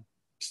 Yeah.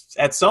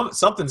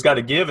 Something's got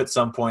to give at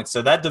some point.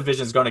 So that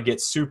division is going to get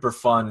super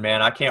fun,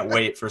 man. I can't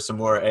wait for some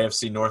more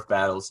AFC North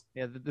battles.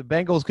 Yeah, the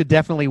Bengals could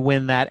definitely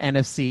win that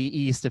NFC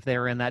East if they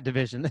were in that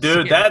division.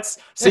 Dude, that's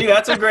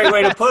a great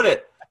way to put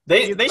it.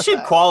 They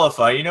should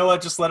qualify. You know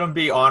what? Just let them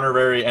be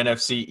honorary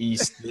NFC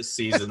East this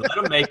season. Let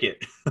them make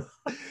it.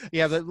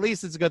 Yeah, but at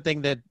least it's a good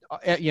thing that,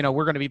 you know,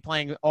 we're going to be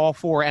playing all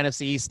 4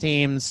 NFC East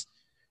teams.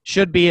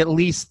 Should be at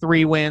least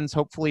 3 wins,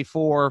 hopefully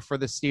 4 for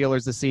the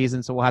Steelers this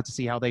season. So we'll have to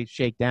see how they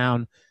shake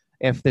down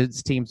if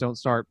these teams don't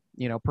start,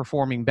 you know,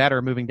 performing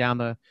better, moving down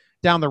the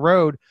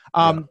road.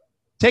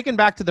 Taking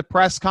back to the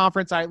press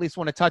conference, I at least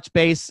want to touch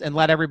base and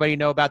let everybody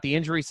know about the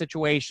injury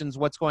situations,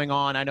 what's going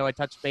on. I know I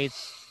touched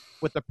base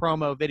with the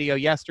promo video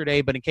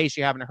yesterday, but in case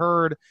you haven't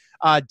heard,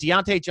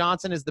 Deontay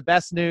Johnson is the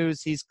best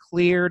news. He's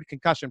cleared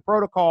concussion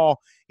protocol.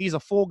 He's a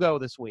full go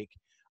this week.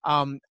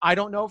 I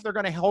don't know if they're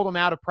going to hold him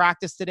out of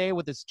practice today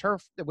with his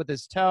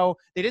toe.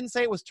 They didn't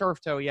say it was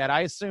turf toe yet.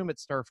 I assume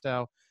it's turf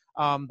toe.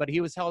 But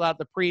he was held out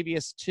the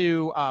previous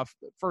 2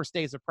 first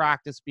days of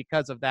practice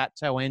because of that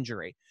toe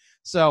injury.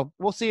 So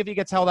we'll see if he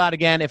gets held out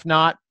again. If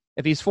not,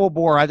 if he's full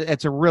bore,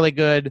 it's a really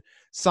good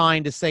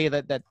sign to say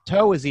that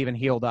toe is even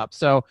healed up.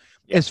 So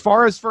as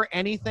far as for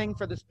anything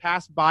for this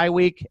past bye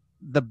week,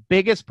 the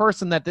biggest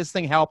person that this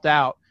thing helped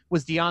out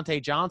was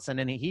Deontay Johnson,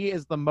 and he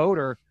is the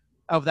motor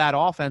of that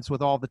offense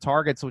with all the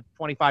targets, with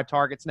 25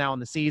 targets now in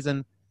the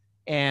season.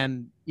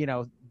 And,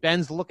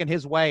 Ben's looking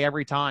his way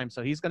every time.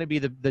 So he's going to be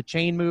the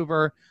chain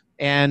mover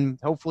and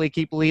hopefully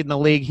keep leading the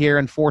league here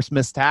and force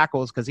missed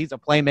tackles because he's a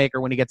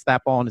playmaker when he gets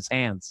that ball in his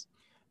hands.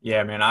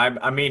 Yeah, man.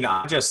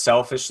 I just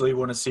selfishly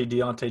want to see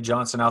Deontay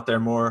Johnson out there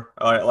more.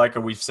 Like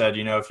we've said,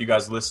 if you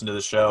guys listen to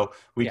the show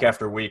week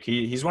after week,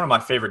 he's one of my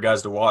favorite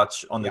guys to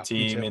watch on the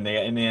team in the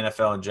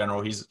NFL in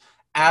general. He's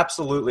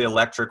absolutely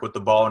electric with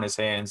the ball in his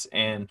hands,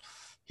 and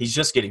he's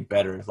just getting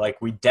better.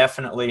 Like, we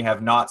definitely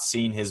have not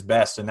seen his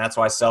best, and that's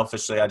why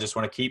selfishly I just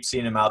want to keep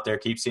seeing him out there,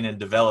 keep seeing him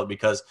develop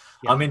because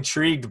I'm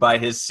intrigued by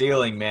his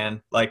ceiling,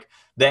 man. Like,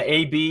 the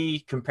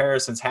AB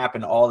comparisons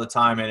happen all the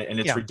time, and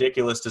it's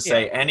ridiculous to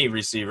say any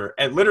receiver,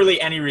 and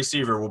literally any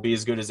receiver will be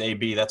as good as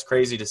AB. That's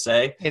crazy to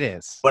say. It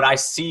is. But I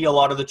see a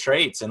lot of the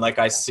traits, and,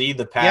 I see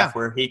the path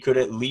where he could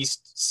at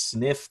least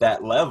sniff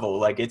that level.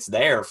 Like, it's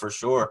there for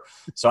sure.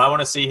 So I want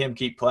to see him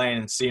keep playing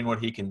and seeing what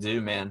he can do,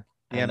 man.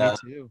 Yeah, and,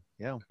 me too.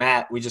 Yeah.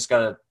 Matt, we just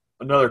got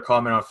another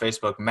comment on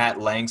Facebook. Matt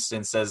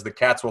Langston says the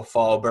Cats will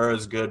fall.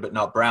 Burrow's good, but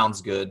not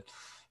Brown's good.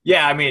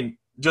 Yeah, I mean,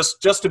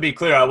 just to be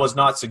clear, I was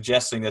not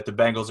suggesting that the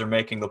Bengals are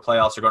making the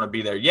playoffs are going to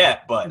be there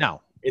yet, but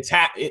no, it's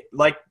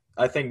like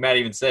I think Matt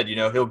even said,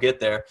 he'll get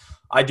there.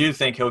 I do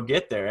think he'll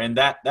get there, and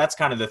that's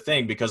kind of the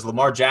thing because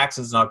Lamar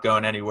Jackson's not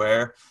going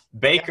anywhere.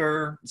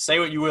 Baker, say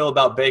what you will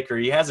about Baker,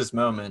 he has his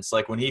moments.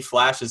 Like when he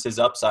flashes his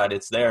upside,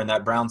 it's there, and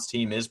that Browns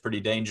team is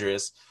pretty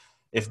dangerous.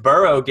 If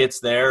Burrow gets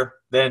there,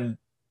 then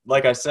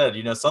like I said,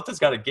 something's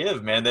got to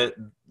give, man. That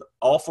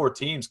all 4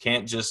 teams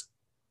can't just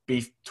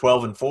be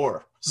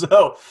 12-4.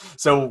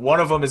 So one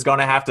of them is going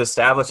to have to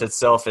establish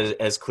itself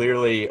as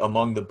clearly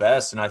among the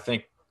best. And I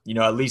think,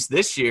 at least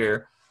this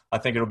year, I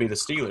think it'll be the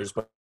Steelers,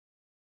 but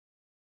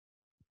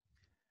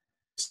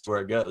that's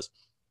where it goes.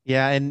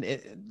 Yeah,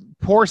 and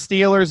poor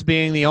Steelers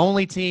being the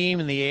only team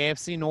in the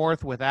AFC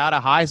North without a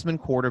Heisman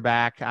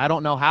quarterback. I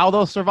don't know how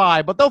they'll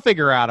survive, but they'll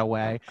figure out a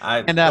way.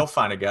 They'll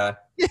find a guy.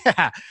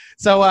 Yeah.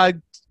 So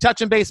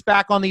touching base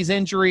back on these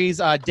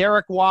injuries,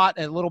 Derek Watt,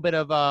 a little bit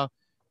of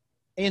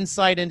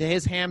insight into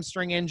his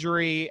hamstring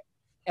injury.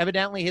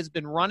 Evidently has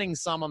been running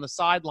some on the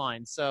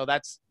sideline. So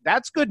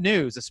that's good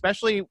news,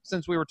 especially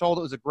since we were told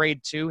it was a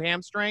grade 2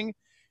 hamstring.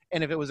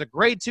 And if it was a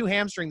grade 2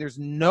 hamstring, there's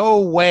no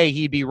way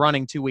he'd be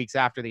running 2 weeks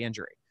after the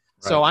injury.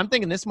 Right. So I'm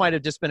thinking this might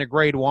have just been a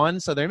grade 1.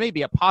 So there may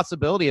be a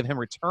possibility of him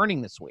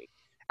returning this week.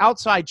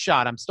 Outside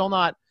shot. I'm still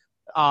not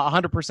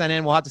 100%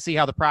 in. We'll have to see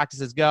how the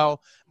practices go.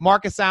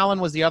 Marcus Allen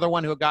was the other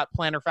one who got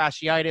plantar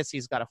fasciitis.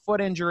 He's got a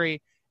foot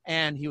injury,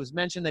 and he was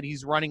mentioned that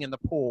he's running in the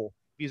pool.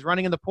 If he's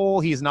running in the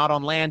pool, he's not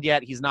on land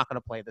yet. He's not going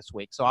to play this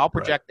week. So I'll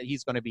project that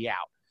he's going to be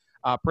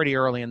out pretty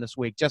early in this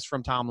week, just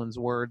from Tomlin's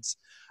words.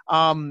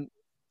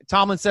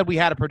 Tomlin said we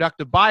had a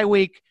productive bye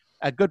week,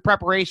 a good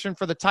preparation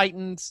for the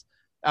Titans.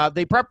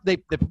 They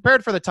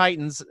prepared for the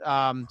Titans,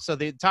 so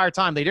the entire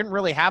time they didn't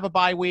really have a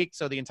bye week.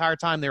 So the entire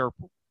time they were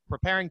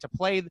preparing to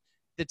play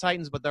the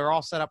Titans, but they're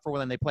all set up for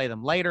when they play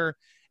them later.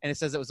 And it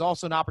says it was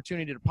also an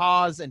opportunity to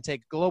pause and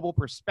take global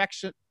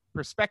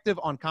perspective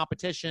on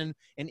competition,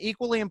 and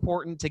equally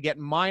important to get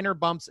minor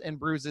bumps and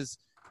bruises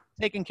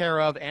taken care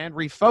of and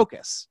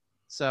refocus.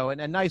 So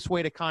a nice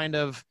way to kind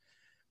of,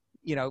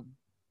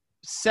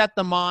 set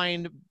the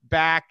mind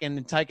back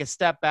and take a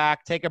step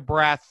back, take a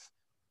breath,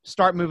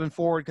 start moving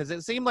forward, because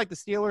it seemed like the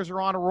Steelers are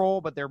on a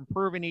roll, but they're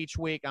improving each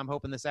week. I'm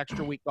hoping this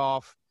extra week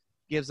off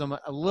gives them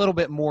a little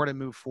bit more to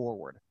move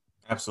forward.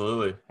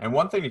 Absolutely. And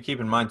one thing to keep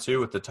in mind, too,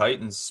 with the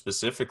Titans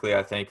specifically,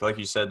 I think, like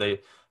you said,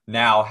 they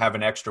now have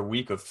an extra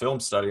week of film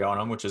study on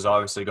them, which is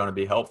obviously going to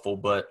be helpful.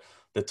 But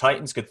the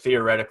Titans could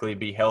theoretically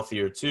be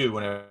healthier, too,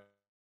 when a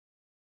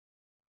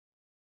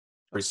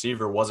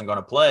receiver wasn't going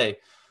to play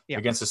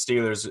against the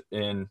Steelers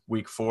in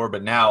week 4.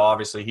 But now,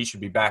 obviously, he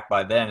should be back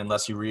by then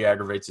unless he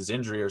re-aggravates his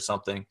injury or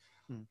something.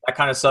 That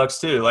kind of sucks,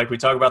 too. Like we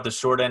talk about the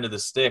short end of the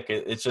stick,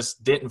 it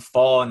just didn't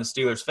fall in the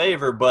Steelers'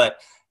 favor. But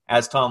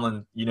as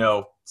Tomlin,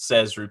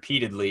 says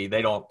repeatedly,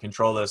 they don't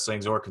control those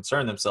things or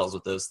concern themselves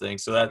with those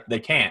things, so that they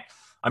can't.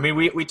 I mean,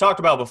 we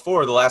talked about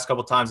before the last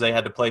couple of times they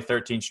had to play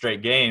 13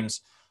 straight games.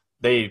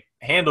 They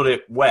handled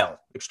it well,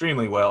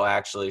 extremely well,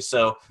 actually.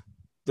 So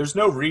there's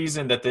no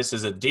reason that this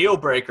is a deal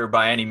breaker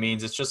by any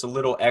means. It's just a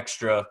little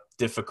extra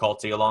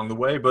difficulty along the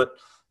way, but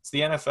it's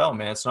the NFL,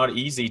 man. It's not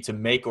easy to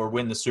make or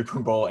win the Super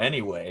Bowl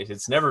anyway.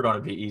 It's never going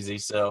to be easy.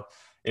 So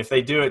if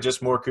they do it,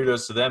 just more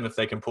kudos to them if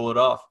they can pull it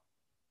off.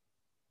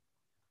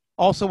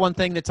 Also, one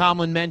thing that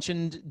Tomlin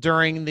mentioned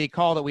during the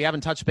call that we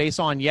haven't touched base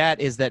on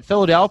yet is that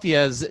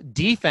Philadelphia's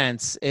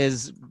defense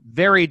is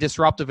very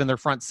disruptive in their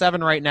front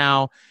seven right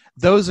now.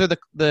 Those are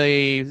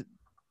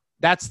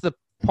that's the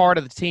part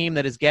of the team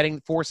that is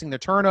forcing the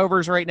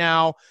turnovers right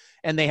now,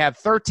 and they have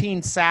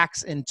 13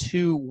 sacks in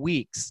 2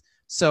 weeks.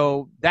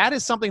 So that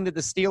is something that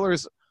the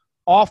Steelers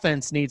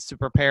offense needs to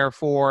prepare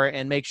for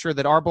and make sure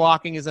that our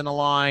blocking is in a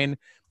line,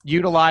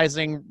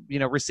 utilizing,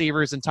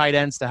 receivers and tight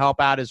ends to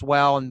help out as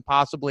well, and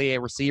possibly a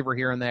receiver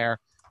here and there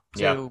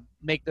to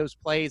make those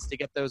plays to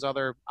get those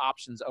other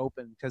options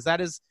open. Because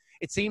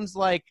it seems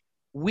like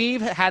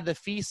we've had the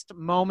feast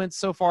moments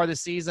so far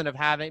this season of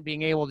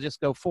being able to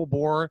just go full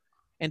bore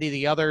into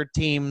the other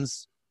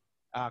team's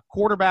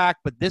quarterback.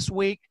 But this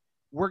week,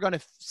 we're going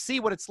to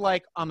see what it's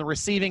like on the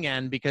receiving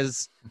end,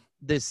 because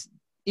this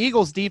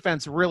Eagles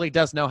defense really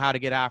does know how to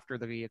get after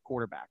the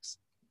quarterbacks.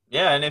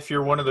 Yeah, and if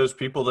you're one of those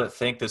people that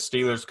think the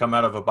Steelers come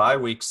out of a bye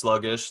week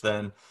sluggish,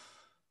 then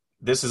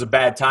this is a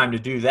bad time to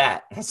do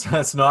that.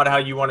 That's not how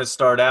you want to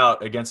start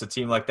out against a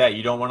team like that.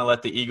 You don't want to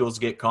let the Eagles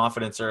get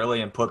confidence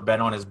early and put Ben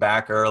on his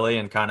back early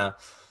and kind of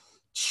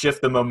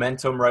shift the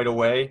momentum right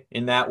away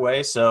in that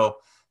way. So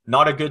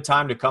not a good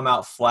time to come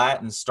out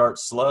flat and start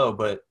slow,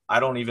 but I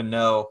don't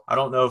know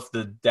if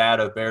the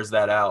data bears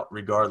that out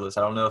regardless.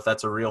 I don't know if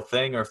that's a real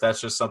thing or if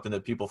that's just something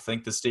that people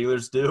think the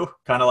Steelers do,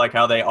 kind of like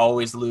how they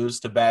always lose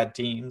to bad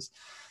teams.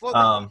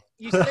 Well,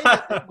 you say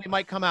that we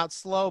might come out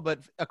slow, but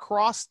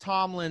across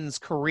Tomlin's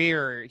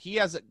career, he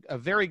has a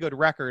very good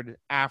record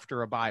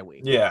after a bye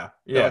week. Yeah.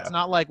 So it's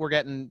not like we're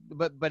getting,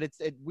 but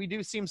we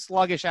do seem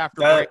sluggish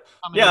after break.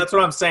 That's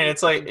what I'm saying.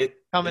 It's like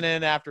coming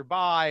in after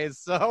buys.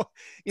 So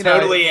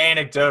totally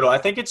anecdotal. I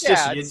think it's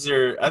just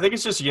Yinzer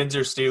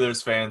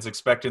Steelers fans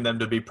expecting them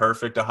to be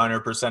perfect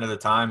 100% of the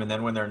time, and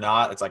then when they're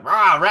not, it's like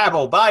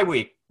rabble bye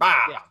week.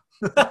 Yeah.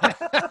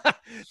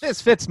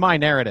 This fits my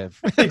narrative.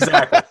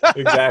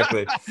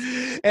 Exactly.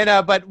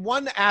 And but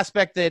one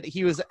aspect that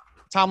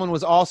Tomlin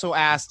was also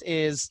asked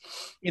is,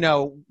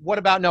 what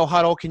about no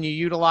huddle? Can you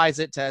utilize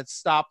it to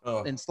stop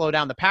and slow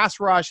down the pass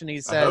rush? And he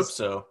says, I hope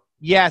so.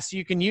 Yes,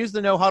 you can use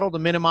the no huddle to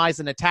minimize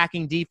an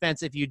attacking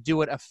defense if you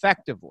do it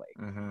effectively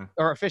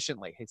or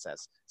efficiently, he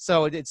says.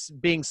 So it's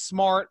being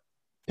smart,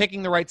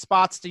 picking the right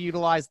spots to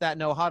utilize that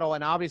no huddle.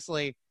 And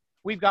obviously,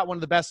 we've got one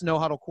of the best no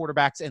huddle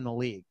quarterbacks in the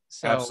league.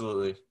 So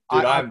absolutely.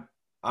 Dude,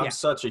 I'm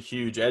such a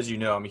huge, as you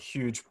know, I'm a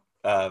huge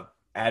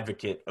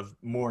advocate of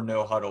more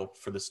no huddle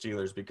for the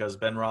Steelers, because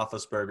Ben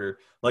Roethlisberger,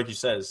 like you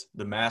said, is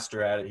the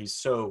master at it. He's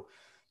so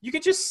 – you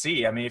could just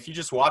see – I mean, if you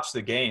just watch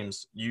the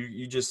games,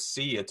 you just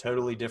see a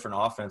totally different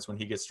offense when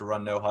he gets to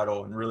run no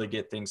huddle and really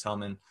get things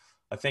humming.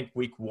 I think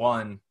week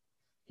 1,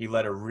 he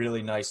led a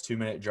really nice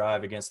 2-minute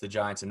drive against the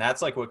Giants, and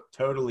that's like what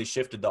totally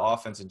shifted the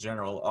offense in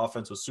general.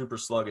 Offense was super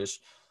sluggish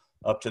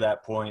up to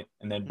that point,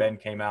 and then Ben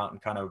came out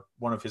and kind of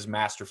one of his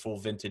masterful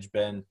vintage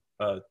Ben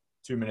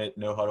 2-minute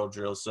no huddle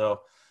drills.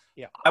 So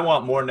I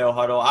want more no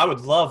huddle. I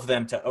would love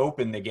them to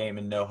open the game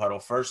in no huddle.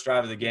 First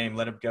drive of the game,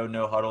 let them go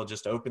no huddle,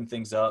 just open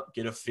things up,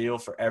 get a feel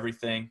for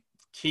everything,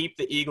 keep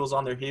the Eagles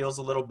on their heels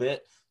a little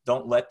bit.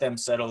 Don't let them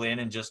settle in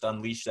and just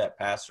unleash that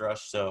pass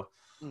rush. So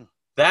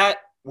that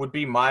would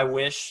be my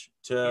wish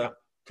to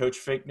Coach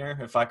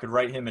Fichtner. If I could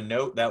write him a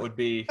note, that would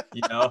be,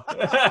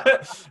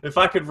 if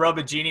I could rub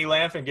a genie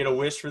lamp and get a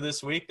wish for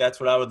this week, that's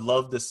what I would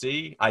love to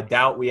see. I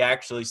doubt we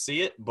actually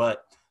see it,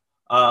 but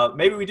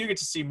maybe we do get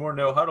to see more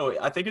no huddle.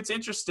 I think it's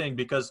interesting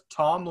because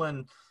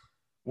Tomlin,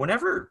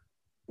 whenever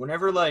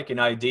like an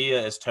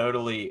idea is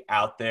totally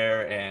out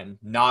there and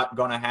not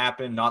going to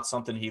happen, not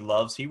something he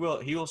loves, he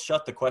will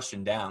shut the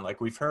question down. Like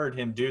we've heard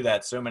him do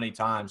that so many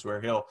times where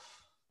he'll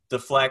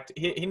deflect.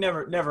 He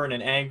never in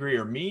an angry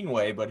or mean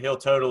way, but he'll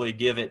totally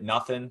give it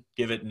nothing,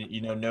 give it,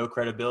 no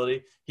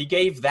credibility. He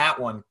gave that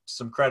one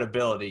some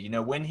credibility,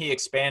 when he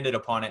expanded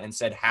upon it and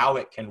said how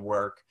it can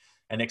work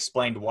and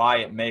explained why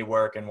it may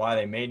work and why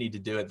they may need to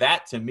do it.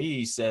 That to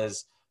me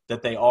says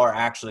that they are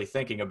actually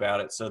thinking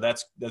about it. So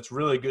that's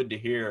really good to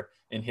hear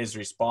in his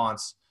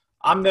response.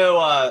 I'm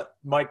no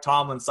Mike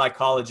Tomlin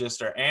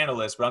psychologist or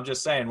analyst, but I'm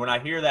just saying when I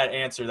hear that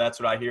answer, that's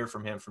what I hear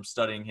from him, from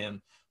studying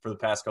him for the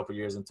past couple of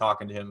years and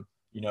talking to him,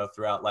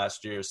 throughout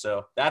last year.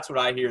 So that's what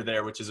I hear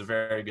there, which is a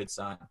very good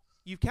sign.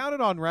 You've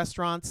counted on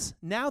restaurants.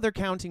 Now they're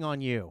counting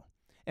on you.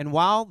 And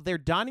while their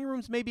dining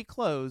rooms may be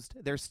closed,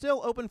 they're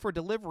still open for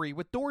delivery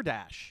with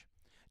DoorDash.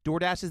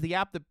 DoorDash is the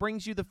app that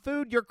brings you the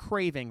food you're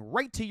craving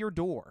right to your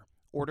door.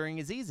 Ordering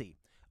is easy.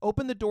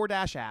 Open the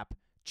DoorDash app,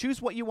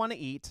 choose what you want to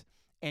eat,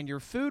 and your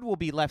food will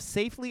be left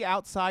safely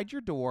outside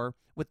your door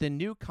with the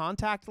new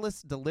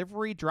contactless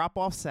delivery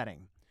drop-off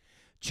setting.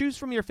 Choose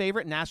from your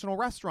favorite national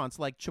restaurants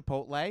like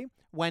Chipotle,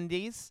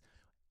 Wendy's,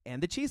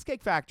 and the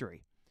Cheesecake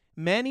Factory.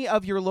 Many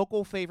of your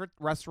local favorite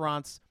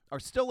restaurants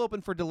are still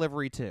open for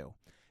delivery too.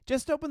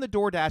 Just open the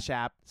DoorDash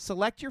app,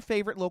 select your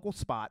favorite local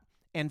spot,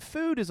 and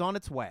food is on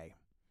its way.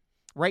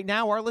 Right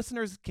now, our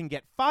listeners can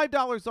get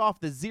 $5 off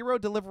the zero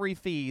delivery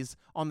fees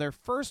on their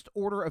first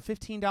order of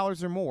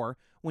 $15 or more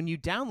when you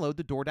download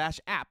the DoorDash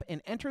app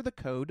and enter the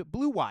code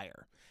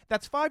BLUEWIRE.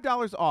 That's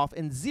 $5 off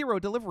and 0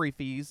 delivery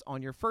fees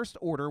on your first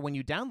order when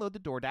you download the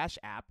DoorDash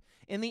app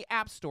in the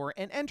App Store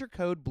and enter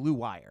code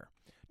BLUEWIRE.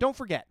 Don't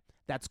forget,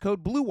 that's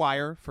code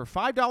BLUEWIRE for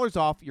 $5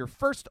 off your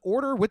first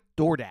order with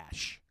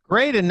DoorDash.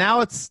 Great, and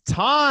now it's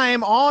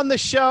time on the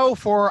show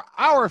for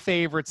our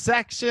favorite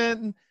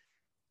section,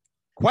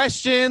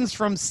 Questions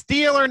from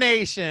Steeler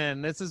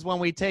Nation. This is when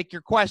we take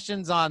your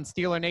questions on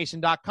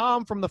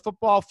SteelerNation.com from the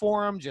football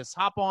forum. Just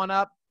hop on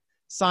up,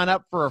 sign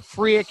up for a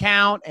free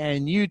account,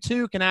 and you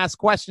too can ask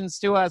questions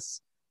to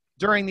us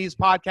during these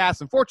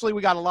podcasts. Unfortunately,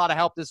 we got a lot of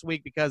help this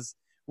week because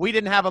we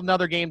didn't have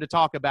another game to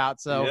talk about.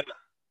 So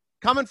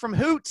coming from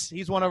Hoot,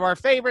 he's one of our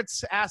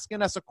favorites,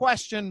 asking us a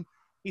question.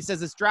 He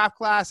says this draft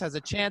class has a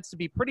chance to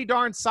be pretty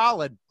darn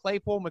solid.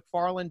 Claypool,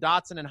 McFarland,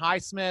 Dotson, and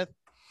Highsmith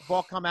have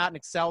all come out and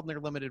excelled in their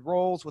limited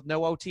roles with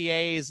no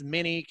OTAs,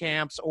 mini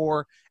camps,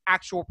 or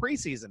actual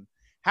preseason.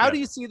 How do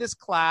you see this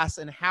class,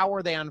 and how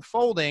are they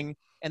unfolding?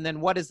 And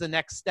then what is the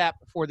next step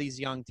for these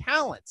young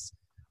talents?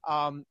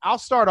 I'll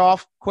start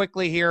off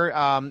quickly here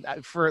I'll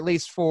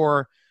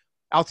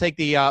take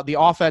the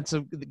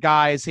offensive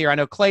guys here. I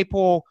know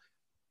Claypool,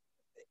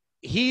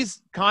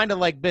 he's kind of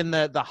like been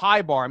the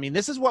high bar. I mean,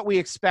 this is what we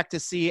expect to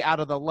see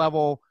out of the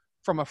level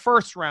from a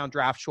first-round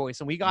draft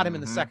choice, and we got him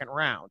in the second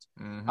round.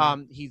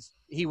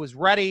 He was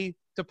ready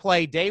to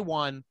play day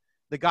one.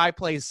 The guy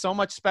plays so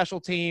much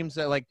special teams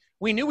that,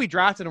 we knew we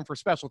drafted him for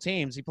special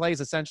teams. He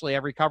plays essentially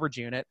every coverage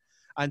unit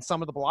and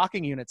some of the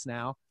blocking units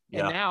now.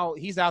 And now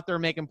he's out there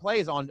making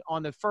plays on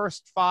the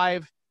first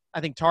 5,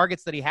 I think,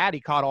 targets that he had.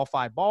 He caught all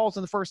 5 balls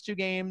in the first 2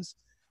 games.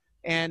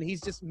 And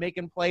he's just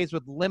making plays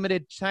with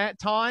limited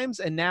times,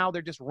 and now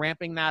they're just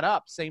ramping that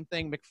up. Same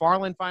thing.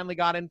 McFarland finally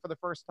got in for the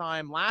first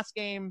time last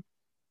game,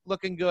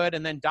 looking good.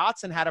 And then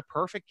Dotson had a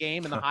perfect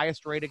game in the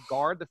highest-rated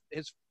guard,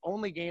 his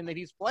only game that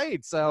he's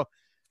played. So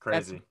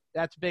crazy.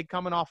 That's big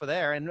coming off of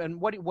there. And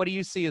what do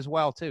you see as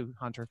well, too,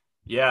 Hunter?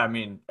 Yeah, I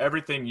mean,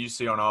 everything you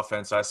see on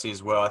offense, I see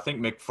as well. I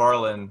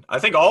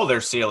think all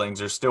their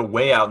ceilings are still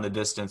way out in the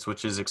distance,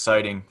 which is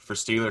exciting for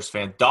Steelers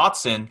fans.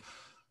 Dotson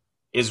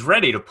is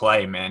ready to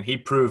play, man. He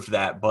proved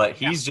that, but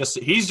he's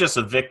just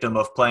a victim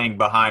of playing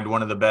behind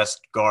one of the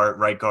best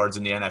right guards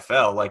in the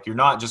NFL. Like, you're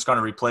not just going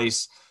to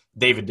replace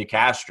David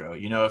DeCastro.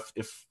 You know,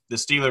 if the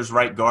Steelers'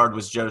 right guard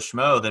was Joe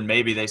Schmo, then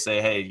maybe they say,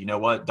 hey, you know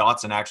what,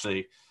 Dotson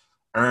actually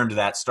earned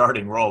that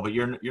starting role. But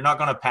you're not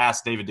going to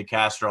pass David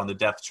DeCastro on the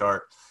depth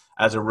chart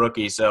as a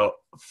rookie. So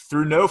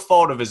through no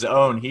fault of his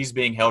own, he's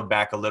being held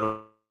back a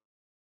little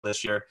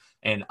this year.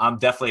 And I'm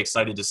definitely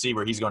excited to see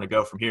where he's going to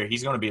go from here.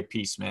 He's going to be a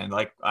piece, man.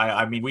 Like,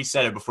 I mean, we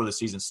said it before the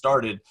season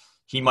started.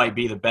 He might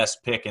be the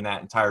best pick in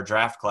that entire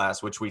draft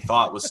class, which we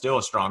thought was still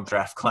a strong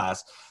draft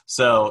class.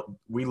 So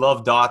we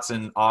love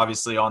Dotson,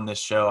 obviously, on this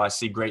show. I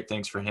see great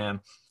things for him.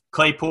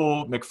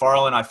 Claypool,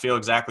 McFarland, I feel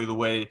exactly the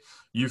way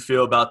you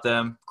feel about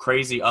them.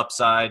 Crazy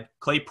upside.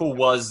 Claypool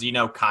was,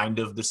 kind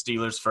of the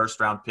Steelers'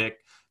 first-round pick.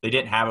 They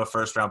didn't have a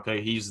first-round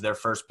pick. He's their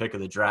first pick of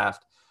the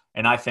draft.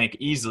 And I think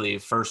easily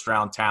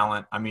first-round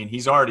talent. I mean,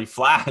 he's already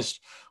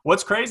flashed.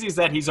 What's crazy is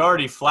that he's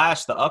already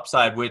flashed the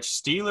upside, which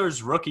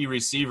Steelers rookie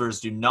receivers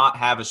do not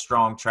have a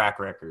strong track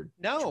record.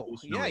 No,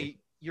 yeah,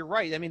 you're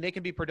right. I mean, they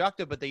can be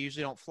productive, but they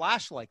usually don't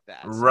flash like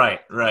that. So.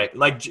 Right.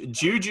 Like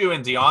Juju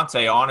and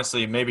Deontay,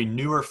 honestly, maybe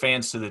newer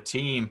fans to the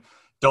team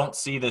don't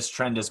see this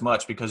trend as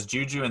much because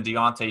Juju and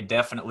Deontay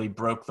definitely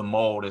broke the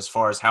mold as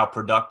far as how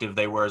productive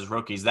they were as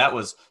rookies. That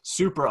was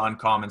super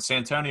uncommon.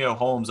 Santonio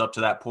Holmes, up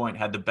to that point,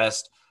 had the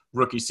best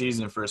rookie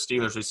season for a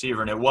Steelers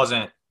receiver, and it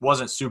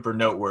wasn't super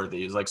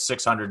noteworthy. It was like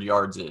 600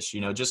 yards-ish,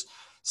 just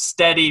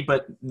steady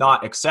but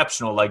not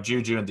exceptional like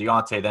Juju and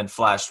Deontay, then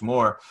flashed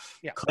more.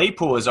 Yeah.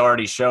 Claypool is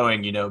already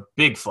showing,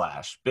 big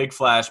flash, big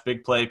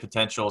play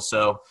potential.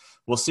 So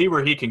we'll see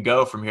where he can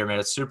go from here, man.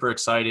 It's super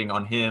exciting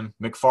on him.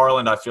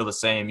 McFarland, I feel the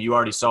same. You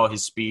already saw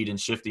his speed and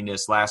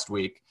shiftiness last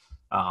week.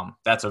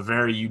 That's a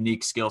very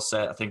unique skill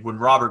set. I think when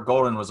Robert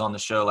Golden was on the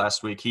show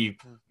last week, he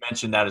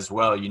mentioned that as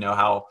well,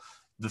 how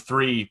the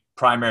 3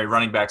 primary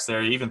running backs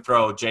there, even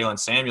throw Jalen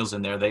Samuels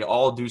in there, they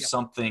all do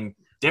something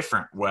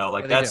different well.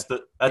 Like, that's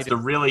the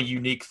really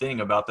unique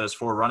thing about those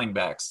 4 running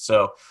backs.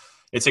 So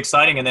it's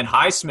exciting. And then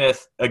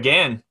Highsmith,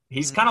 again,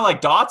 he's kind of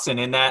like Dotson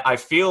in that I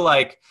feel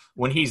like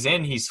when he's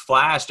in, he's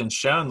flashed and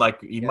shown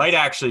like he might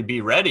actually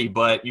be ready,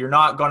 but you're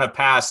not going to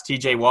pass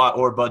TJ Watt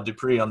or Bud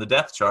Dupree on the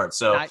depth chart.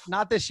 So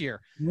not this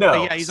year. No.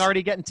 But yeah, he's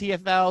already getting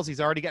TFLs. He's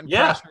already getting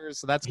pressures.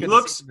 So that's good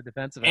to see from the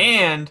defensive end.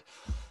 And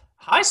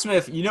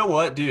Highsmith, you know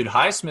what, dude?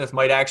 Highsmith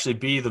might actually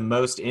be the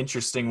most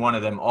interesting one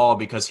of them all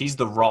because he's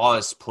the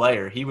rawest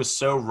player. He was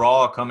so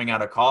raw coming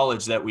out of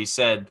college that we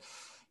said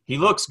he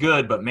looks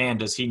good, but, man,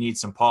 does he need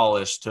some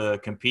polish to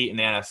compete in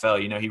the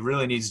NFL. He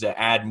really needs to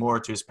add more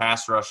to his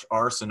pass rush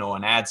arsenal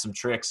and add some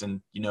tricks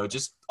and,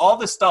 just all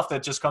this stuff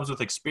that just comes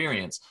with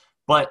experience.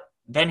 But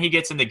then he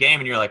gets in the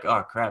game and you're like,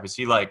 oh, crap, is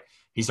he like –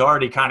 he's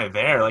already kind of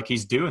there, like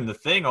he's doing the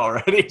thing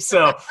already.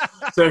 So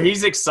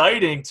he's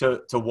exciting to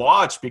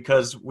watch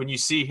because when you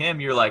see him,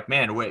 you're like,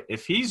 man, wait,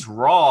 if he's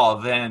raw,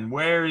 then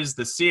where is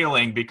the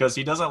ceiling? Because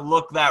he doesn't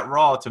look that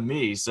raw to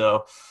me.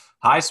 So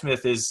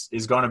Highsmith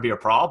is going to be a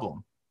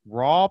problem.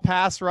 Raw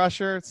pass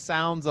rusher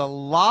sounds a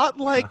lot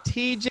like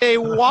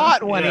TJ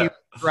Watt when he was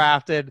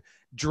drafted,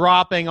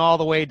 dropping all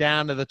the way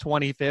down to the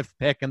 25th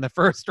pick in the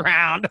first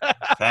round.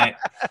 Hey,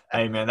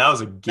 man, that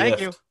was a gift.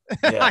 Thank you.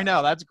 Yeah. I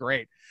know, that's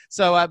great.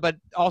 So, but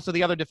also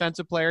the other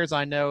defensive players,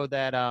 I know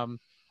that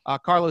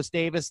Carlos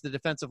Davis, the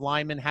defensive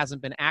lineman,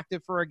 hasn't been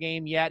active for a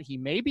game yet. He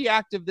may be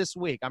active this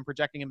week. I'm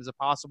projecting him as a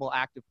possible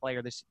active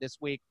player this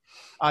week,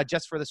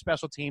 just for the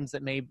special teams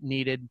that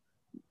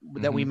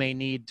we may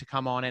need to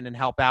come on in and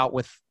help out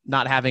with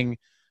not having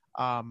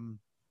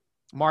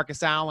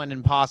Marcus Allen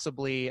and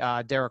possibly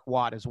Derek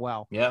Watt as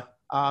well. Yeah.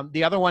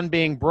 The other one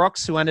being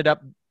Brooks, who ended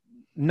up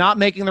not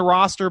making the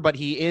roster, but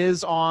he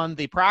is on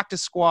the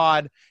practice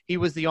squad. He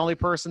was the only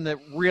person that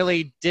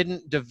really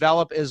didn't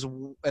develop as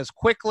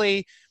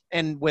quickly.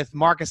 And with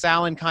Marcus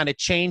Allen kind of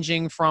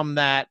changing from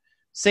that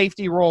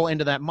safety role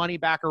into that money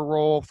backer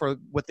role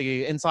with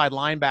the inside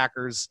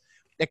linebackers,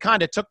 it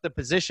kind of took the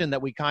position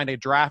that we kind of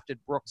drafted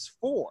Brooks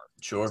for.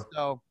 Sure.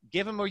 So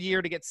give him a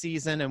year to get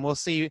seasoned, and we'll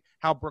see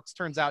how Brooks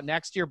turns out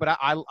next year. But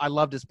I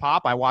loved his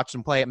pop. I watched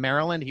him play at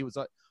Maryland. He was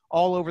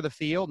all over the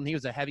field, and he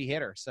was a heavy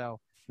hitter. So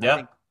I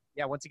think,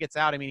 once he gets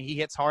out, I mean, he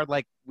hits hard.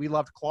 Like we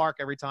loved Clark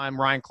every time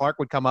Ryan Clark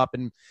would come up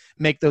and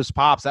make those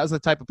pops. That was the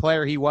type of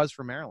player he was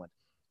for Maryland.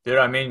 Dude,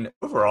 I mean,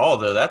 overall,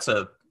 though, that's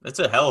a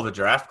hell of a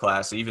draft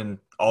class even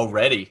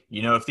already.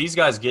 You know, if these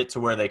guys get to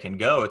where they can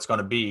go, it's going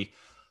to be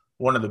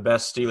one of the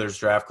best Steelers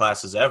draft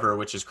classes ever,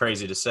 which is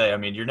crazy to say. I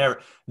mean, you're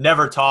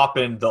never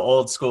topping the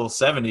old school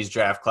 70s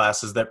draft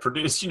classes that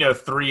produce,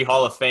 3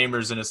 Hall of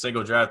Famers in a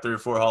single draft, 3 or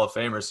 4 Hall of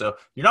Famers. So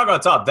you're not going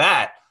to top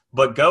that.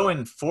 But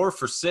going 4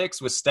 for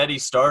 6 with steady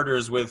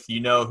starters with,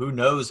 who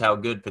knows how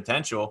good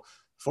potential,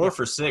 4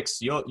 for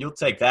 6, you'll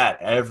take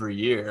that every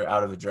year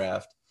out of a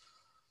draft.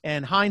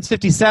 And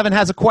Heinz57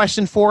 has a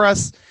question for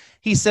us.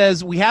 He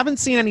says, we haven't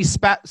seen any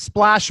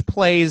splash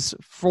plays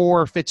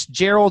for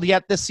Fitzgerald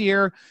yet this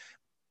year.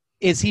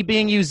 Is he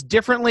being used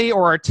differently,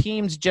 or are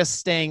teams just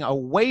staying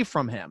away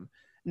from him?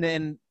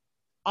 And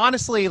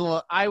honestly,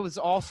 I was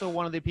also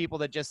one of the people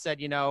that just said,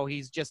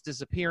 he's just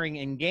disappearing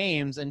in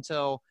games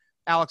until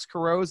Alex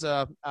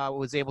Carrozza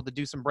was able to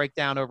do some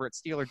breakdown over at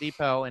Steeler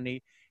Depot, and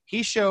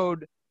he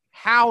showed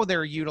how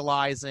they're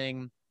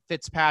utilizing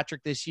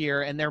Fitzpatrick this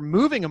year, and they're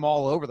moving him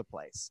all over the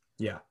place.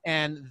 Yeah.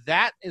 And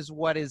that is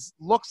what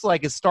looks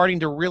like is starting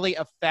to really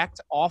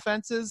affect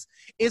offenses.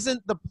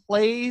 Isn't the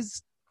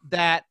plays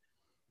that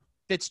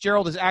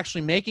Fitzgerald is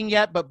actually making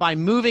yet, but by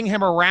moving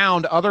him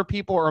around, other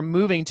people are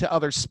moving to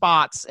other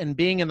spots and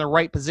being in the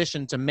right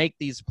position to make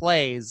these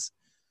plays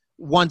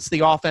once the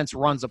offense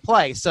runs a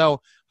play.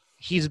 So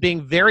he's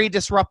being very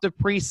disruptive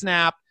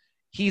pre-snap.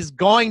 He's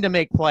going to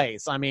make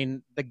plays. I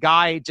mean, the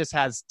guy just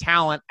has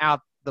talent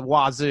out the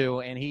wazoo,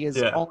 and he is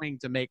going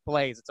to make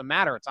plays. It's a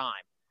matter of time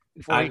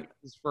before he gets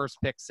his first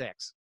pick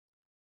 6.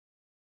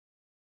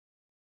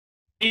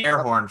 Air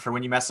horn for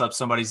when you mess up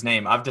somebody's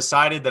name. I've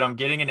decided that I'm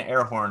getting an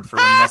air horn for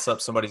when you mess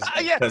up somebody's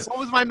name. Yeah. What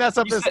was my mess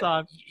up this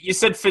time? You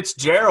said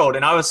Fitzgerald,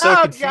 and I was so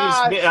confused.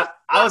 I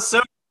was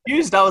so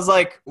confused. I was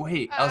like,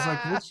 wait. I was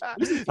like,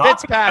 which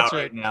Fitzpatrick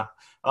right now?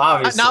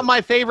 Obviously. Not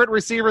my favorite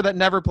receiver that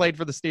never played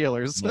for the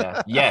Steelers.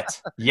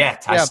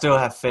 Yet. I still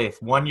have faith.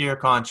 1-year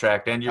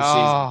contract. End your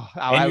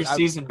season.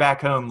 Season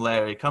back home,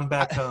 Larry. Come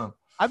back home.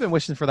 I've been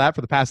wishing for that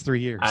for the past 3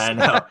 years. I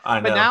know.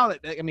 But now,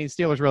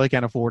 Steelers really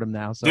can't afford him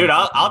now. So. Dude,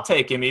 I'll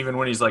take him even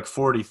when he's like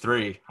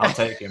 43. I'll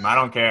take him. I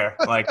don't care.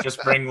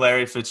 Just bring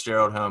Larry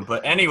Fitzgerald home.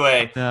 But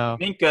anyway, no.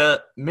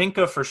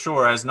 Minka for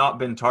sure has not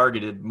been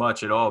targeted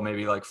much at all.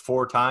 Maybe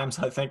 4 times,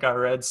 I think I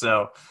read.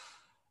 So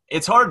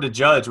it's hard to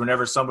judge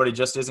whenever somebody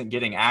just isn't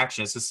getting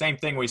action. It's the same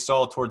thing we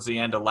saw towards the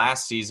end of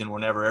last season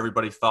whenever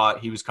everybody thought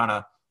he was kind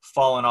of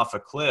falling off a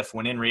cliff,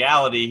 when in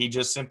reality he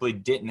just simply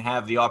didn't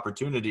have the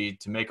opportunity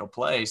to make a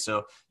play.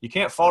 So you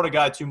can't fault a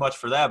guy too much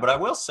for that. But I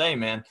will say,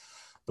 man,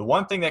 the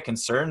one thing that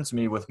concerns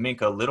me with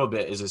Minka a little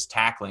bit is his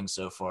tackling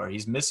so far.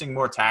 He's missing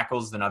more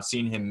tackles than I've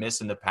seen him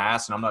miss in the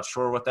past, and I'm not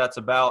sure what that's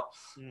about.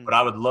 But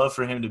I would love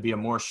for him to be a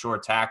more sure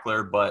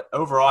tackler. But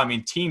overall,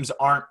 teams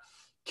aren't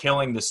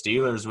killing the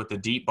Steelers with the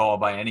deep ball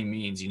by any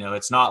means.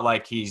 It's not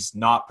like he's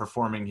not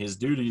performing his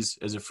duties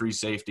as a free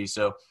safety.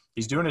 So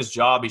he's doing his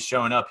job. He's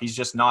showing up. He's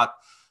just not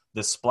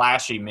the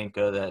splashy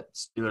Minka that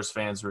Steelers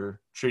fans were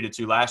treated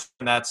to last year.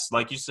 And that's,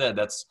 like you said,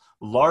 that's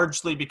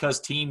largely because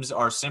teams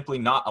are simply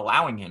not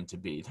allowing him to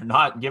be. They're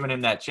not giving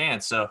him that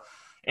chance. So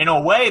in a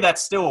way,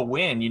 that's still a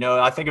win.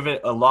 I think of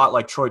it a lot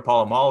like Troy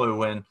Polamalu,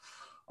 when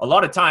a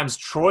lot of times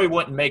Troy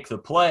wouldn't make the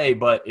play,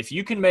 but if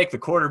you can make the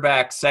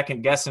quarterback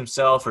second guess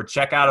himself or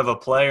check out of a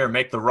play or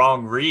make the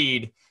wrong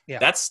read,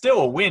 that's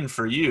still a win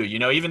for you.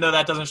 Even though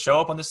that doesn't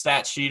show up on the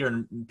stat sheet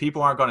or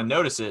people aren't going to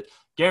notice it,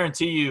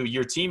 guarantee you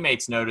your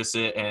teammates notice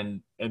it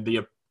and the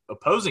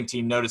opposing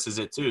team notices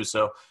it too.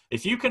 So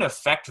if you can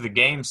affect the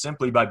game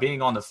simply by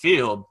being on the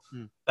field,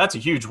 that's a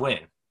huge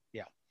win.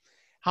 Yeah.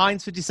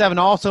 Heinz57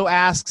 also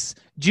asks,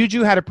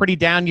 Juju had a pretty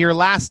down year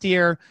last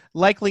year,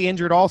 likely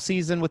injured all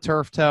season with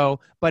turf toe,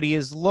 but he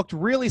has looked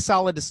really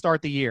solid to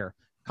start the year.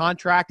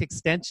 Contract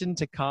extension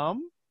to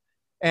come?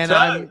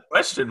 And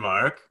question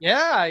mark.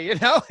 Yeah,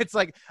 it's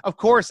like, of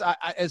course, I,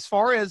 as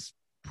far as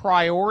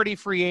priority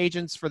free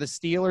agents for the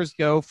Steelers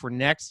go for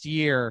next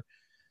year,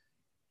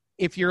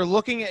 if you're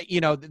looking at,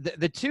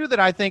 the two that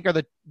I think are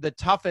the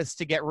toughest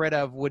to get rid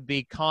of would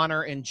be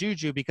Connor and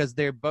Juju, because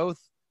they're both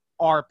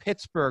are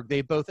Pittsburgh.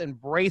 They both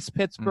embrace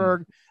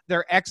Pittsburgh.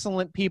 They're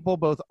excellent people,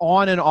 both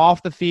on and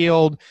off the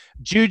field.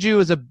 Juju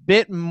is a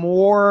bit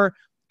more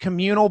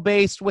communal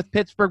based with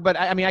Pittsburgh, but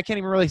I mean, I can't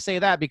even really say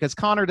that because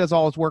Connor does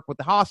all his work with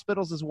the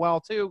hospitals as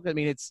well too. I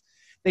mean,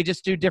 they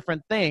just do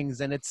different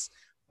things,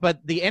 but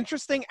the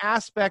interesting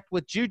aspect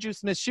with Juju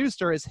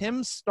Smith-Schuster is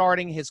him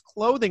starting his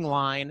clothing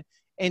line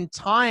and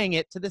tying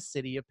it to the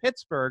city of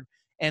Pittsburgh,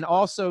 and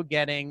also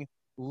getting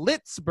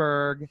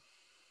Litzberg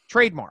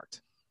trademarked.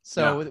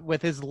 So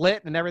with his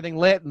lit and everything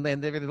lit, and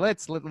then everything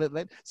lit.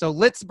 So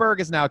Litzberg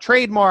is now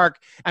trademark.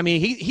 I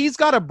mean, he's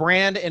got a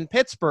brand in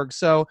Pittsburgh.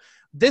 So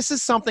this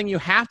is something you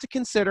have to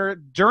consider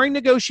during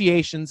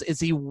negotiations. Is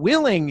he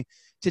willing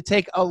to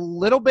take a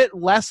little bit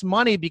less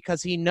money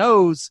because he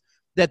knows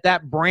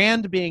that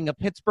brand, being a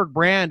Pittsburgh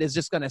brand, is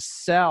just going to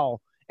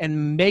sell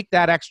and make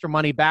that extra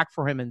money back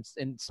for him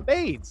in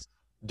spades?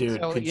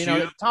 Dude,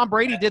 so, Tom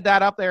Brady did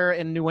that up there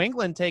in New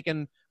England,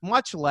 taking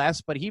much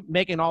less, but he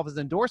making all of his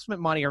endorsement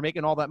money, or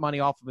making all that money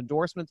off of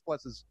endorsements.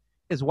 Plus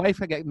his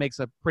wife makes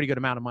a pretty good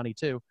amount of money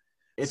too.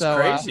 It's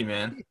crazy,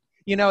 man.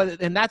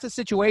 And that's a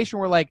situation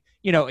where, like,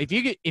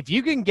 if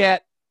you can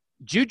get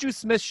Juju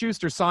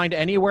Smith-Schuster signed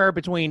anywhere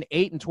between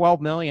 8 and 12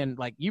 million,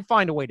 like, you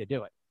find a way to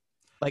do it.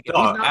 Like, if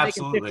he's not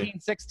making 15,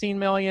 16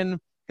 million,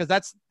 because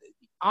that's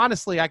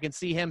honestly, I can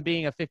see him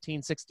being a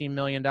 15, 16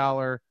 million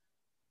dollar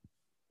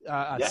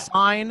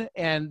sign.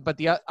 But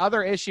the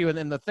other issue, and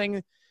then the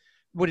thing,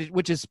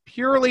 which is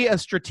purely a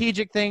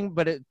strategic thing,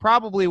 but it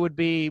probably would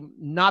be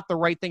not the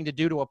right thing to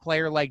do to a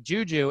player like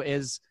Juju,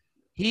 is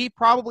he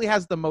probably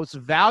has the most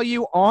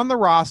value on the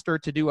roster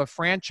to do a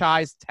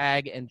franchise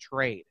tag and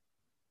trade.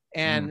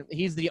 And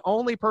he's the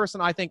only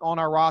person, I think, on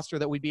our roster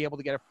that we'd be able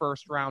to get a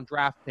first-round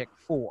draft pick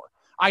for.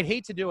 I'd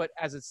hate to do it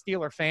as a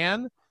Steeler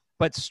fan,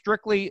 but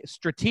strictly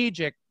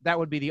strategic, that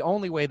would be the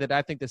only way that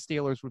I think the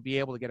Steelers would be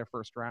able to get a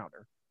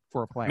first-rounder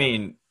for a player. I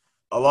mean,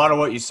 a lot of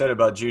what you said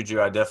about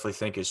Juju, I definitely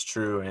think is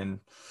true. And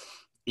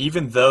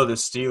even though the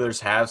Steelers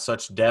have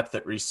such depth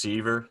at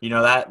receiver,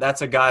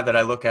 that's a guy that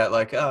I look at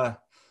like,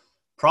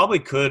 probably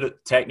could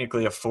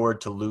technically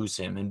afford to lose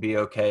him and be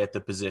okay at the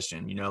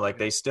position. Like,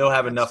 they still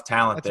have enough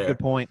talent there. That's a good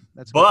point.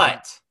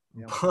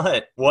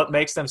 But what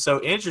makes them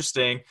so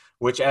interesting,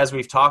 which, as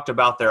we've talked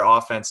about their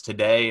offense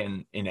today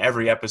and in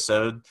every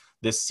episode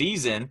this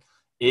season,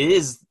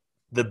 is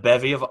the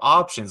bevy of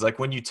options. Like,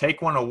 when you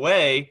take one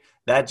away,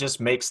 that just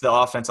makes the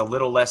offense a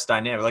little less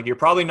dynamic. Like, you're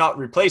probably not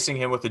replacing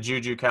him with a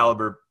Juju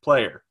caliber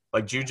player.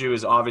 Like, Juju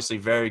is obviously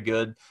very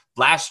good.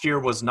 Last year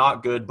was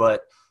not good,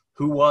 but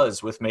who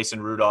was with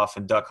Mason Rudolph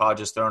and Duck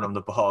Hodges throwing him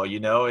the ball?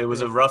 It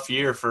was a rough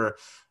year for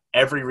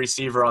every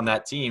receiver on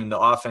that team, the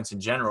offense in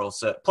general.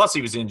 So, plus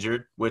he was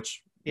injured,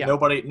 which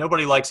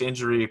nobody likes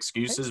injury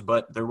excuses,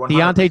 but they're 100%.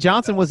 Deontay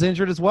Johnson was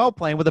injured as well,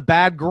 playing with a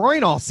bad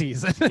groin all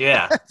season.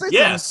 Yeah. It's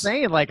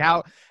insane, like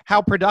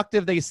how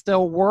productive they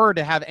still were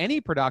to have any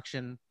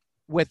production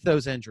with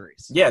those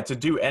injuries. Yeah, to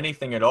do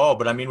anything at all.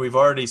 But, I mean, we've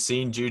already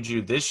seen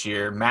Juju this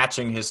year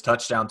matching his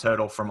touchdown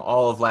total from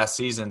all of last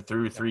season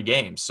through 3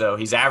 games. So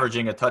he's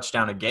averaging a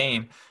touchdown a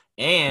game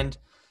and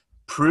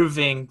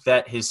proving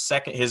that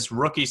his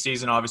rookie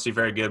season, obviously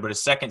very good, but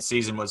his second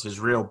season was his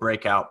real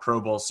breakout Pro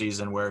Bowl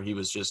season where he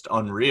was just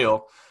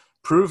unreal,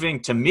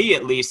 proving to me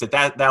at least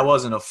that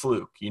wasn't a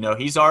fluke.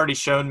 He's already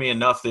shown me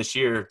enough this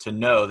year to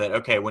know that,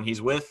 okay, when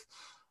he's with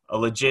a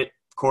legit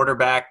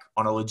quarterback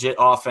on a legit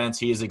offense,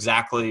 he is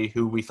exactly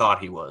who we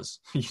thought he was.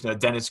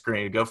 Dennis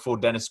Green, go full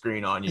Dennis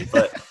Green on you.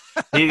 But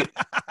he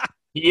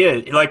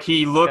is, like,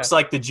 he looks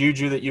like the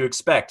Juju that you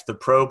expect, the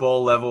Pro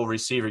Bowl level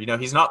receiver.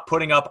 He's not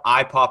putting up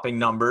eye-popping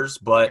numbers,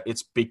 but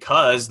it's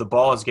because the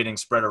ball is getting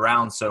spread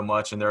around so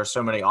much and there are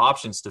so many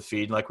options to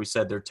feed. Like we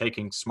said, they're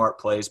taking smart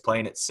plays,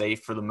 playing it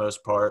safe for the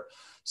most part.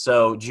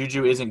 So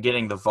Juju isn't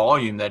getting the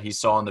volume that he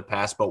saw in the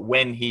past, but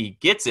when he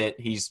gets it,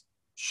 he's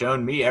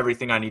shown me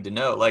everything I need to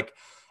know. Like,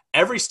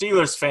 every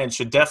Steelers fan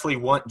should definitely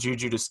want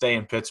Juju to stay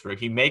in Pittsburgh.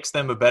 He makes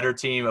them a better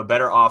team, a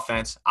better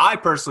offense. I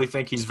personally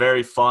think he's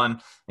very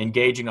fun,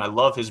 engaging. I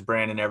love his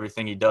brand and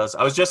everything he does.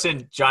 I was just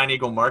in Giant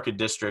Eagle Market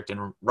District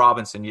in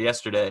Robinson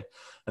yesterday,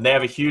 and they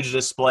have a huge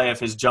display of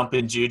his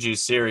Jumpin' Juju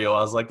cereal. I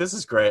was like, this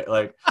is great.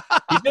 Like,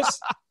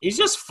 he's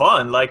just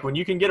fun. Like, when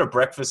you can get a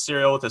breakfast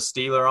cereal with a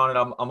Steeler on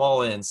it, I'm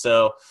all in.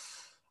 So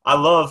I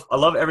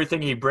love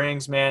everything he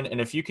brings, man.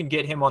 And if you can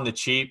get him on the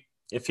cheap,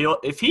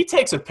 if he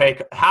takes a pay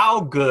cut,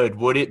 how good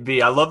would it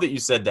be? I love that you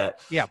said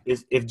that. Yeah.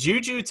 If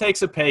Juju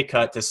takes a pay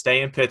cut to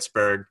stay in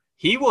Pittsburgh,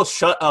 he will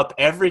shut up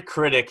every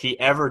critic he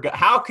ever got.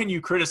 How can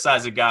you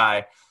criticize a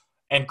guy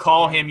and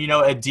call him,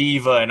 a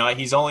diva, and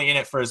he's only in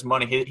it for his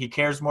money? He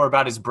cares more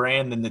about his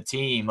brand than the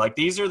team. Like,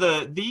 these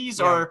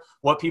are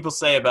what people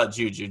say about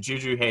Juju.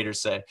 Juju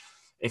haters say.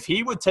 if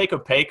he would take a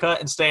pay cut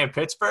and stay in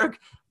Pittsburgh,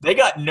 they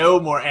got no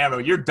more ammo.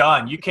 You're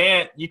done. You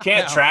can't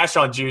trash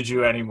on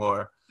Juju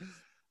anymore.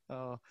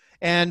 Oh.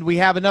 And we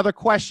have another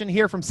question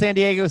here from San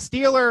Diego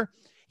Steeler.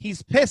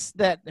 He's pissed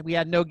that we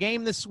had no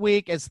game this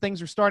week as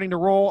things are starting to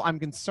roll. I'm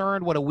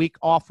concerned what a week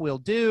off will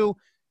do.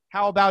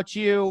 How about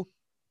you?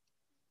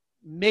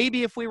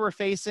 Maybe if we were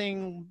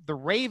facing the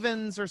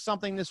Ravens or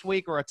something this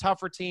week or a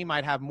tougher team,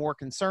 I'd have more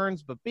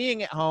concerns. But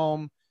being at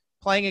home,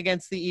 playing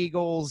against the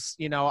Eagles,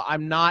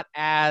 I'm not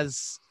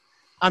as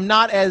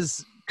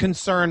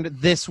concerned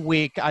this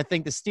week. I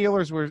think the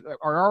Steelers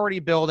are already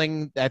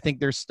building. I think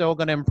they're still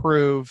going to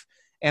improve.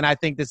 And I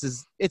think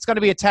it's going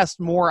to be a test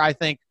more, I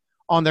think,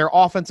 on their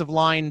offensive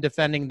line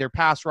defending their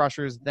pass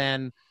rushers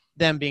than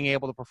them being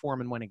able to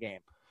perform and win a game.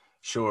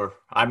 Sure.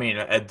 I mean,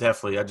 I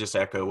just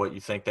echo what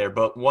you think there.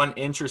 But one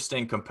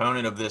interesting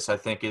component of this, I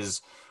think,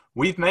 is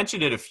we've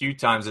mentioned it a few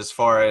times as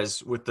far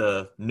as with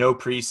the no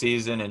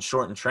preseason and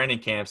shortened training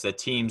camps that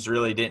teams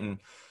really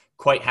didn't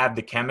quite have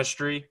the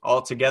chemistry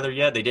all together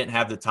yet. They didn't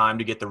have the time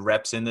to get the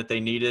reps in that they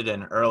needed,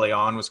 and early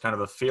on was kind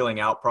of a feeling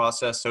out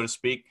process, so to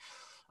speak.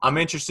 I'm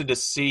interested to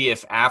see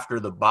if after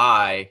the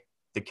bye,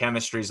 the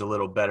chemistry is a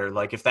little better.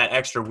 Like if that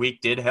extra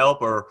week did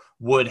help, or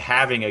would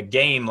having a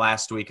game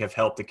last week have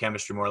helped the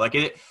chemistry more? Like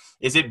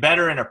is it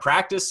better in a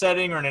practice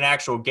setting or in an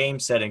actual game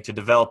setting to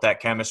develop that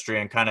chemistry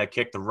and kind of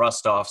kick the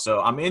rust off? So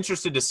I'm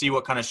interested to see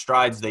what kind of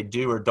strides they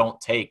do or don't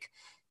take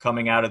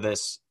coming out of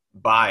this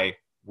bye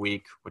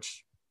week,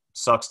 which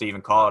sucks to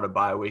even call it a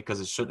bye week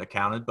because it shouldn't have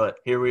counted, but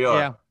here we are.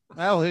 Yeah.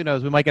 Well, who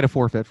knows? We might get a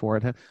forfeit for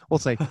it. We'll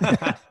see.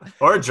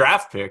 Or a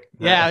draft pick.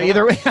 Yeah,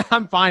 either way.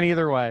 I'm fine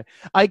either way.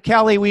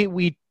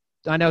 Kelly,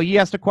 I know you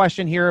asked a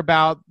question here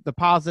about the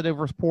positive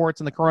reports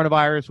and the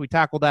coronavirus. We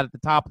tackled that at the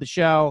top of the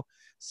show.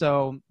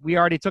 So we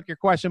already took your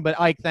question, but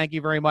Ike, thank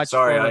you very much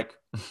for Ike.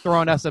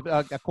 Throwing us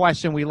a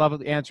question. We love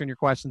answering your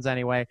questions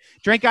anyway.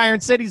 Drink Iron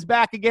City's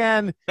back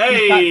again.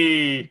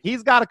 Hey!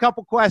 He's got a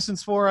couple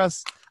questions for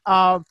us.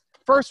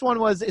 First one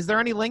was, is there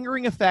any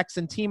lingering effects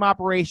in team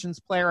operations,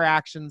 player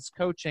actions,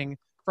 coaching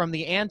from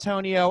the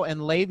Antonio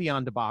and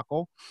Le'Veon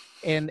debacle?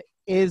 And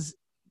is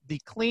the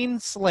clean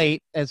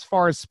slate as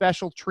far as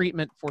special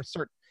treatment for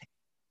certain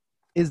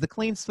 – is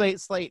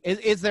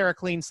there a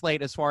clean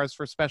slate as far as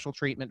for special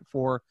treatment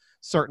for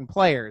certain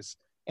players?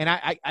 And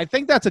I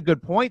think that's a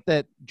good point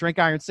that Drink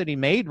Iron City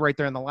made right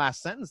there in the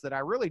last sentence that I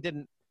really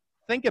didn't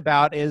think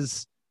about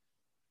is,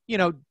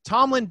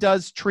 Tomlin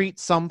does treat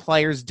some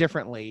players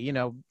differently.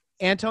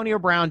 Antonio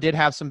Brown did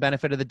have some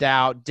benefit of the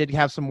doubt, did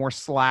have some more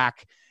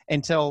slack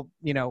until,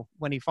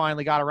 when he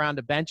finally got around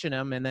to benching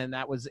him, and then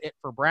that was it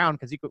for Brown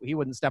because he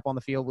wouldn't step on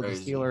the field with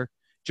the Steeler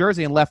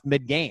jersey and left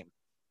mid-game.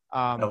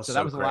 That was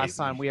the last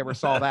time we ever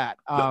saw that.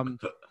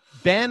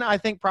 Ben, I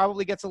think,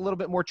 probably gets a little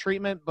bit more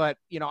treatment, but,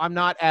 I'm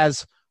not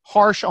as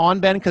harsh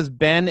on Ben because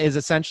Ben is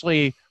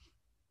essentially,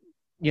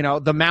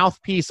 the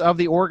mouthpiece of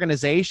the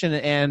organization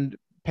and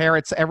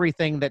parrots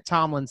everything that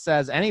Tomlin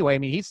says anyway. I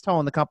mean, he's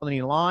towing the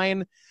company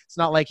line. It's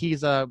not like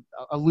he's a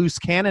loose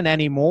cannon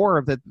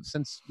anymore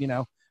since,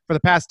 for the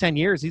past 10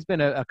 years, he's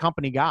been a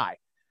company guy.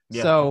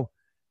 Yeah. So,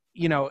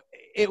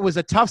 it was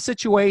a tough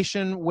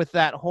situation with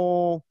that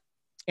whole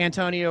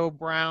Antonio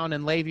Brown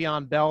and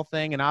Le'Veon Bell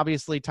thing. And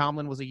obviously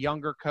Tomlin was a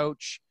younger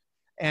coach.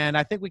 And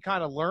I think we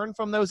kind of learned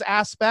from those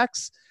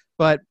aspects.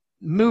 But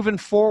moving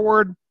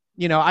forward,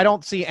 I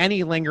don't see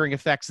any lingering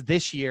effects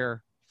this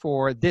year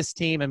for this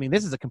team. I mean,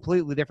 this is a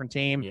completely different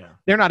team. Yeah.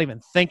 They're not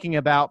even thinking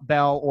about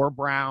Bell or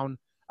Brown.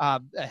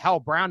 Hell,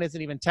 Brown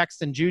isn't even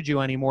texting Juju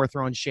anymore,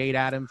 throwing shade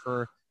at him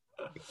for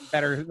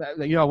better,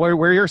 where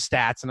are your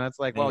stats? And it's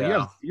like, well, you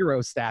have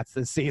 0 stats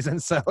this season.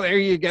 So there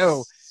you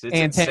go.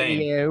 It's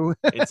insane.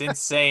 It's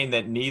insane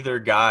that neither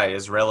guy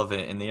is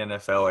relevant in the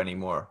NFL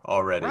anymore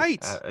already.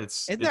 Right.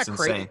 It's insane.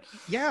 Crazy?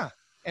 Yeah.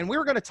 And we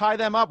were going to tie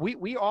them up.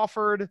 We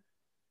offered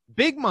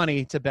big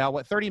money to Bell,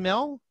 $30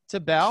 million to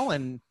Bell,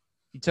 and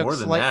he took more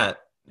than that.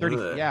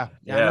 30. Yeah.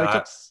 I know he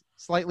took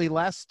slightly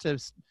less to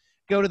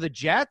go to the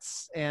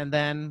Jets, and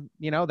then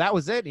that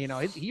was it.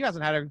 He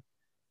hasn't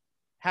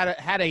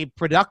had a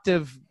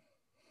productive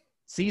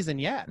season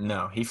yet.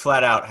 No, he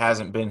flat out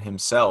hasn't been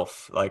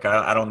himself. Like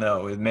I don't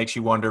know. It makes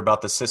you wonder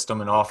about the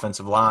system and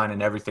offensive line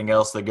and everything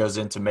else that goes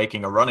into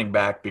making a running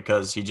back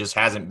because he just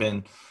hasn't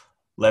been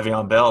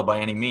Le'Veon Bell by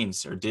any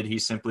means. Or did he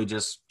simply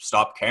just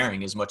stop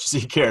caring as much as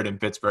he cared in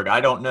Pittsburgh? I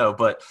don't know,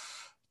 but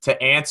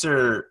to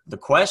answer the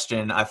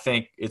question, I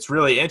think it's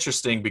really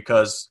interesting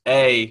because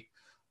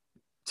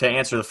to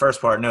answer the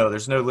first part, no,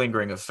 there's no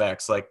lingering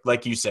effects.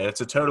 Like you said,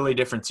 it's a totally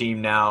different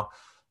team now.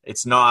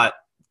 It's not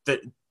that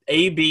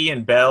AB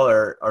and Bell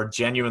are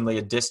genuinely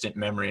a distant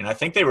memory. And I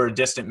think they were a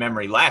distant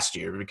memory last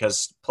year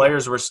because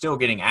players were still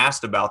getting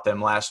asked about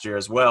them last year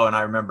as well. And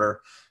I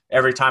remember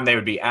every time they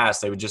would be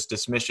asked, they would just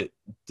dismiss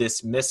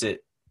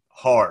it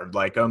hard,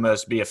 like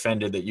almost be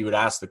offended that you would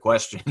ask the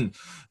question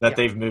that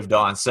they've moved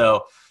on.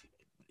 So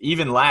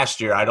even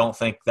last year, I don't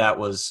think that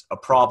was a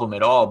problem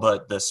at all.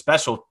 But the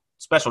special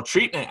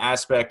treatment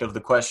aspect of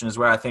the question is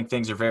where I think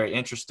things are very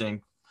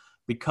interesting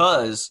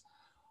because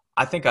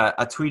I think I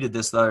tweeted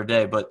this the other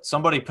day, but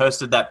somebody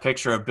posted that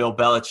picture of Bill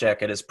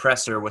Belichick at his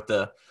presser with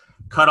the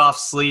cut off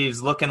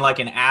sleeves, looking like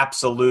an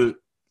absolute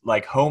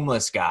like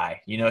homeless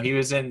guy. You know, he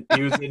was in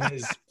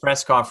his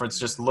press conference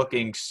just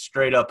looking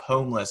straight up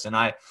homeless. And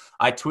I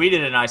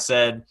tweeted and I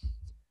said,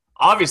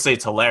 obviously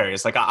it's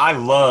hilarious. Like I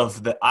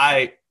love that.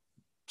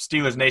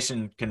 Steelers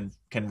Nation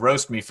can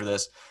roast me for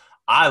this.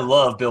 I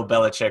love Bill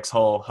Belichick's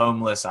whole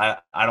homeless, I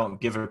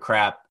don't give a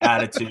crap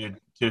attitude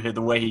to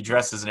the way he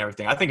dresses and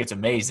everything. I think it's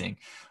amazing.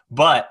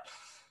 But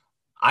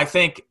I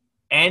think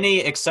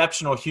any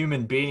exceptional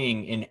human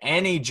being in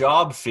any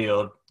job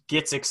field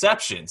gets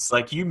exceptions.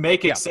 Like you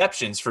make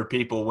exceptions for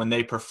people when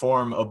they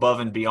perform above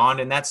and beyond,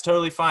 and that's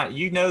totally fine.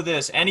 You know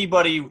this.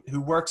 Anybody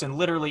who works in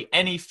literally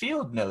any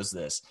field knows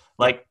this.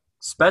 Like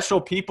special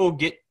people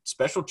get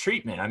special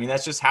treatment. I mean,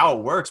 that's just how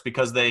it works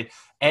because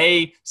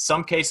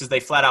some cases they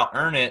flat out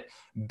earn it.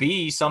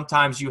 B,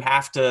 sometimes you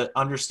have to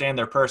understand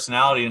their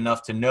personality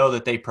enough to know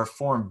that they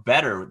perform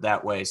better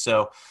that way.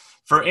 So,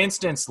 for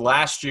instance,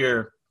 last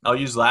year, I'll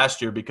use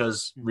last year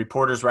because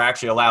reporters were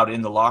actually allowed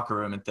in the locker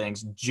room and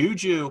things.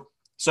 Juju,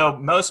 so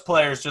most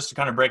players, just to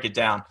kind of break it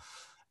down,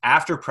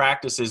 after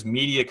practices,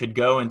 media could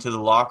go into the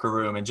locker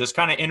room and just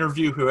kind of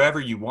interview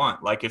whoever you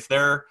want. Like if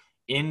they're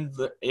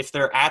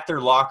at their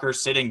locker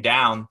sitting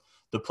down,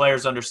 the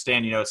players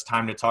understand, it's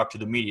time to talk to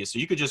the media. So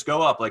you could just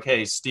go up like,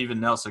 hey,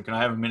 Steven Nelson, can I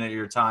have a minute of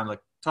your time?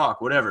 Like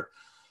talk, whatever.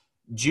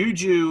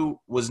 Juju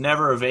was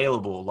never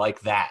available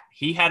like that.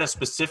 He had a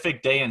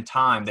specific day and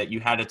time that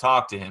you had to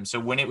talk to him. So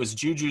when it was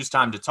Juju's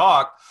time to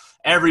talk,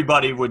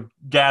 everybody would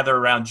gather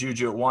around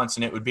Juju at once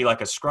and it would be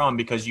like a scrum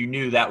because you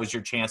knew that was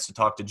your chance to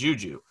talk to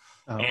Juju.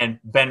 Oh. And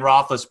Ben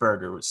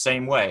Roethlisberger was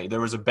same way.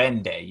 There was a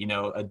Ben day,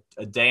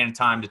 a day and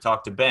time to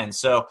talk to Ben.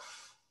 So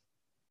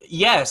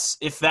yes,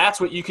 if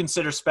that's what you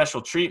consider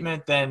special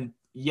treatment, then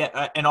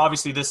yeah, and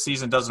obviously this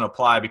season doesn't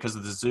apply because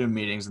of the Zoom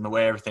meetings and the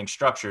way everything's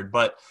structured.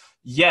 But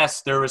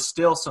yes, there was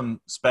still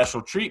some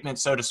special treatment,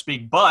 so to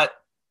speak. But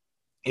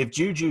if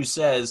Juju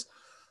says,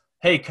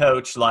 hey,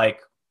 coach,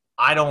 like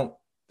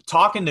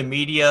talking to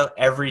media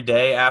every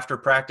day after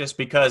practice,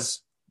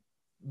 because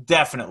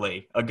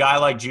definitely a guy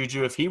like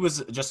Juju, if he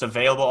was just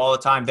available all the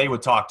time, they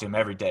would talk to him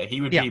every day.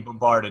 He would be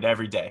bombarded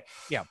every day.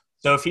 Yeah.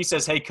 So if he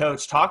says, hey,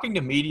 coach, talking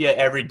to media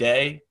every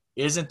day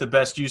isn't the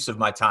best use of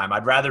my time.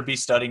 I'd rather be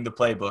studying the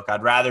playbook.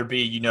 I'd rather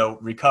be,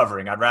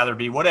 recovering. I'd rather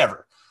be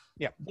whatever.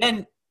 Yeah.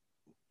 Then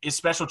is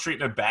special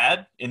treatment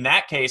bad? In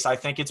that case, I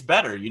think it's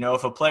better.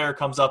 If a player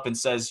comes up and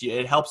says,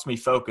 it helps me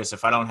focus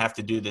if I don't have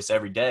to do this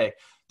every day,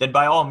 then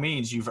by all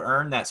means, you've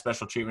earned that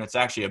special treatment. It's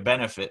actually a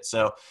benefit.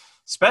 So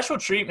special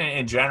treatment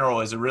in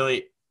general is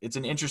it's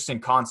an interesting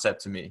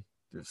concept to me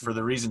for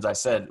the reasons I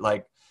said.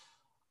 Like,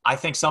 I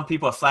think some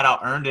people have flat out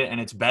earned it and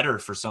it's better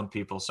for some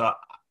people. So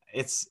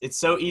it's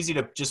so easy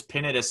to just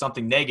pin it as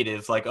something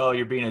negative, like, oh,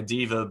 you're being a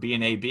diva,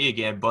 being AB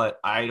again. But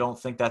I don't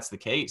think that's the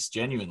case,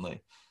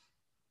 genuinely.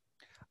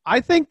 I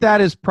think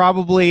that is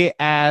probably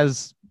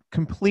as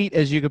complete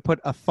as you could put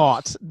a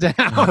thought down.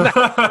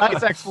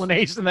 Nice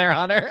explanation there,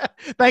 Hunter.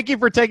 Thank you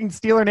for taking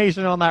Steeler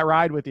Nation on that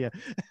ride with you.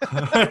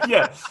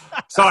 Yeah.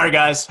 Sorry,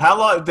 guys. How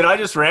long did I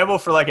just ramble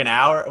for like an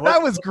hour?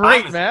 That was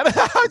great, man.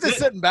 I was just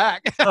sitting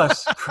back.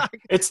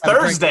 It's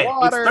Thursday.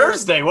 It's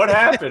Thursday. What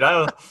happened?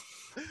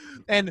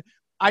 And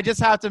I just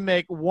have to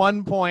make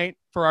one point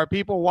for our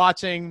people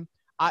watching.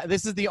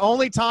 This is the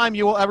only time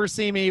you will ever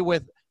see me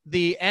with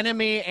the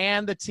enemy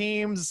and the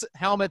team's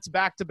helmets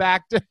back to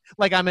back,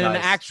 like I'm in an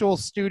actual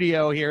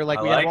studio here.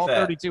 Like we have all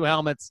 32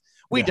 helmets.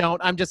 We don't.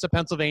 I'm just a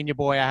Pennsylvania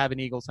boy. I have an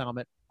Eagles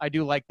helmet. I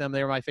do like them.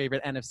 They're my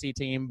favorite NFC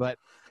team, but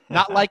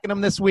not liking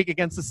them this week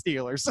against the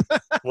Steelers.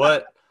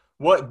 What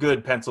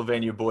good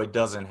Pennsylvania boy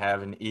doesn't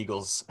have an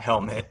Eagles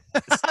helmet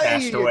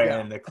stashed away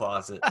in the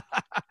closet?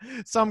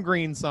 Some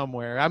green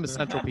somewhere. I'm a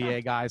Central PA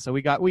guy, so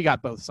we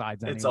got both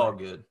sides. Anyway. It's all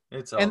good.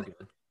 It's all good.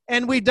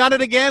 And we've done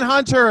it again,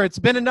 Hunter. It's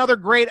been another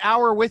great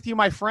hour with you,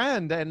 my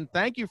friend. And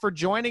thank you for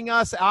joining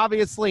us.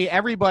 Obviously,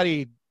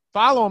 everybody,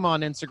 follow him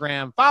on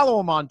Instagram. Follow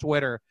him on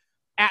Twitter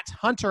at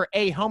Hunter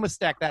A.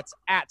 Homistek. That's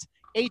at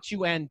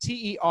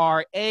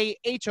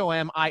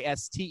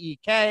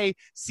HunterAHomistek.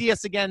 See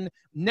us again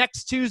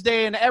next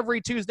Tuesday and every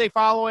Tuesday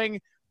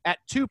following at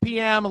 2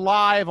 p.m.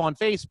 live on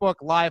Facebook,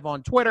 live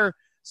on Twitter,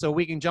 so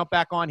we can jump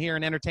back on here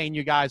and entertain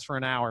you guys for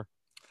an hour.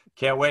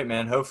 Can't wait,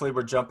 man. Hopefully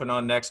we're jumping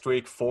on next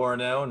week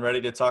 4-0 and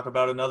ready to talk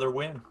about another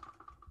win.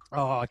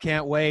 Oh, I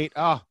can't wait.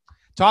 Oh,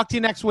 talk to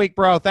you next week,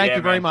 bro. Thank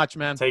you very much,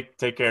 man.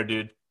 Take care,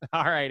 dude.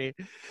 All righty.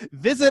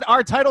 Visit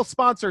our title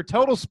sponsor,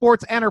 Total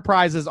Sports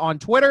Enterprises, on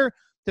Twitter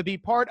to be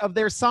part of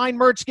their signed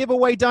merch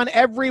giveaway done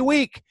every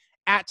week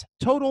at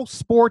Total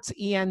Sports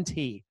ENT.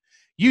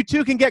 You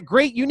too can get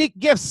great, unique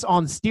gifts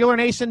on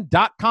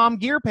SteelerNation.com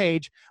gear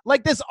page,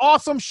 like this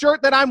awesome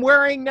shirt that I'm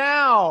wearing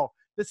now,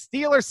 the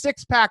Steeler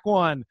six-pack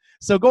one.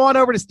 So go on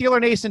over to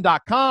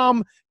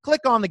SteelerNation.com, click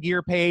on the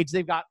gear page.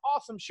 They've got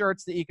awesome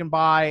shirts that you can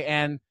buy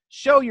and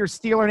show your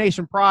Steeler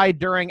Nation pride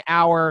during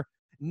our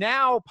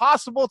now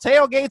possible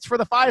tailgates for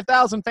the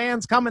 5,000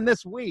 fans coming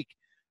this week.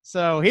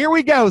 So here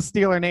we go,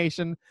 Steeler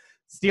Nation.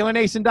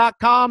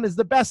 SteelerNation.com is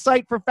the best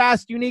site for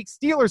fast, unique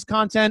Steelers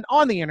content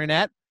on the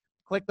internet.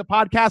 Click the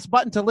podcast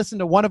button to listen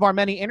to one of our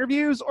many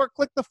interviews, or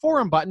click the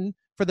forum button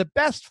for the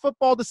best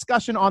football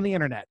discussion on the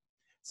internet.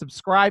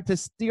 Subscribe to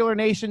Steeler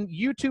Nation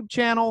YouTube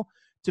channel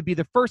to be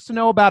the first to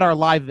know about our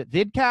live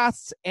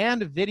vidcasts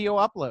and video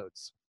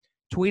uploads.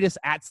 Tweet us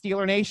at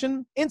Steeler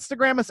Nation,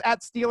 Instagram us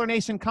at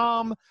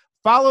SteelerNation.com,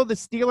 follow the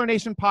Steeler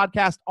Nation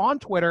podcast on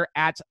Twitter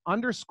at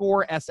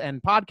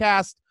 _SN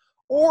podcast,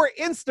 or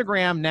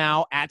Instagram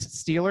now at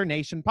Steeler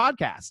Nation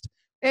podcast.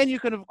 And you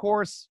can, of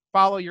course,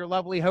 follow your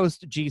lovely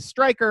host, G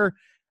Striker,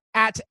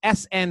 at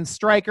SN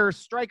Striker,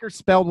 Striker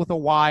spelled with a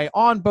Y,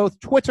 on both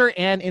Twitter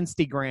and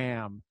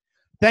Instagram.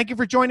 Thank you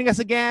for joining us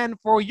again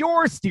for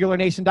your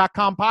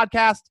SteelerNation.com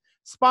podcast,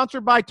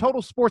 sponsored by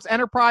Total Sports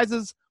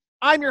Enterprises.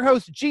 I'm your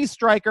host, G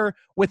Striker,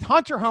 with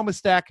Hunter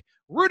Homestek,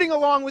 rooting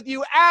along with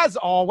you as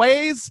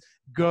always.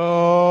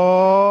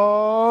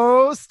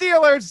 Go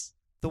Steelers!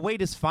 The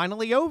wait is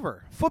finally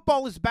over.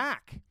 Football is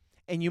back.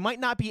 And you might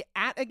not be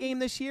at a game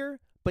this year,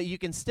 but you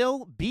can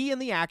still be in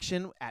the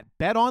action at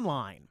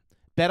BetOnline.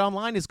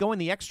 BetOnline is going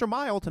the extra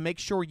mile to make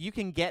sure you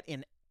can get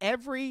in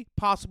every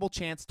possible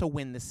chance to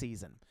win this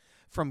season.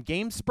 From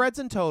game spreads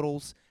and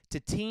totals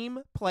to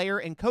team, player,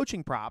 and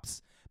coaching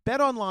props,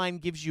 BetOnline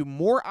gives you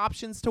more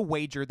options to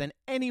wager than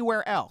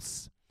anywhere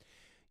else.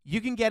 You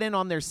can get in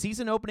on their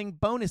season opening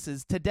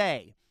bonuses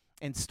today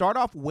and start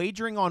off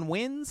wagering on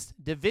wins,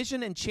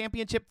 division, and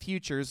championship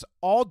futures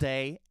all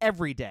day,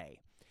 every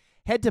day.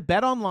 Head to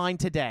BetOnline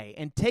today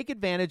and take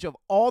advantage of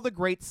all the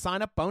great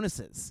sign-up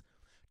bonuses.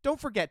 Don't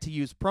forget to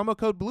use promo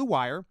code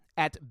BlueWire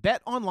at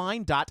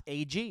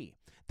betonline.ag.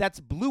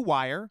 That's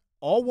BlueWire,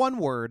 all one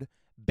word,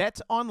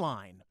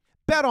 BetOnline.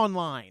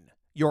 BetOnline,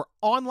 your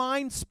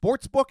online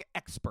sportsbook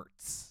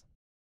experts.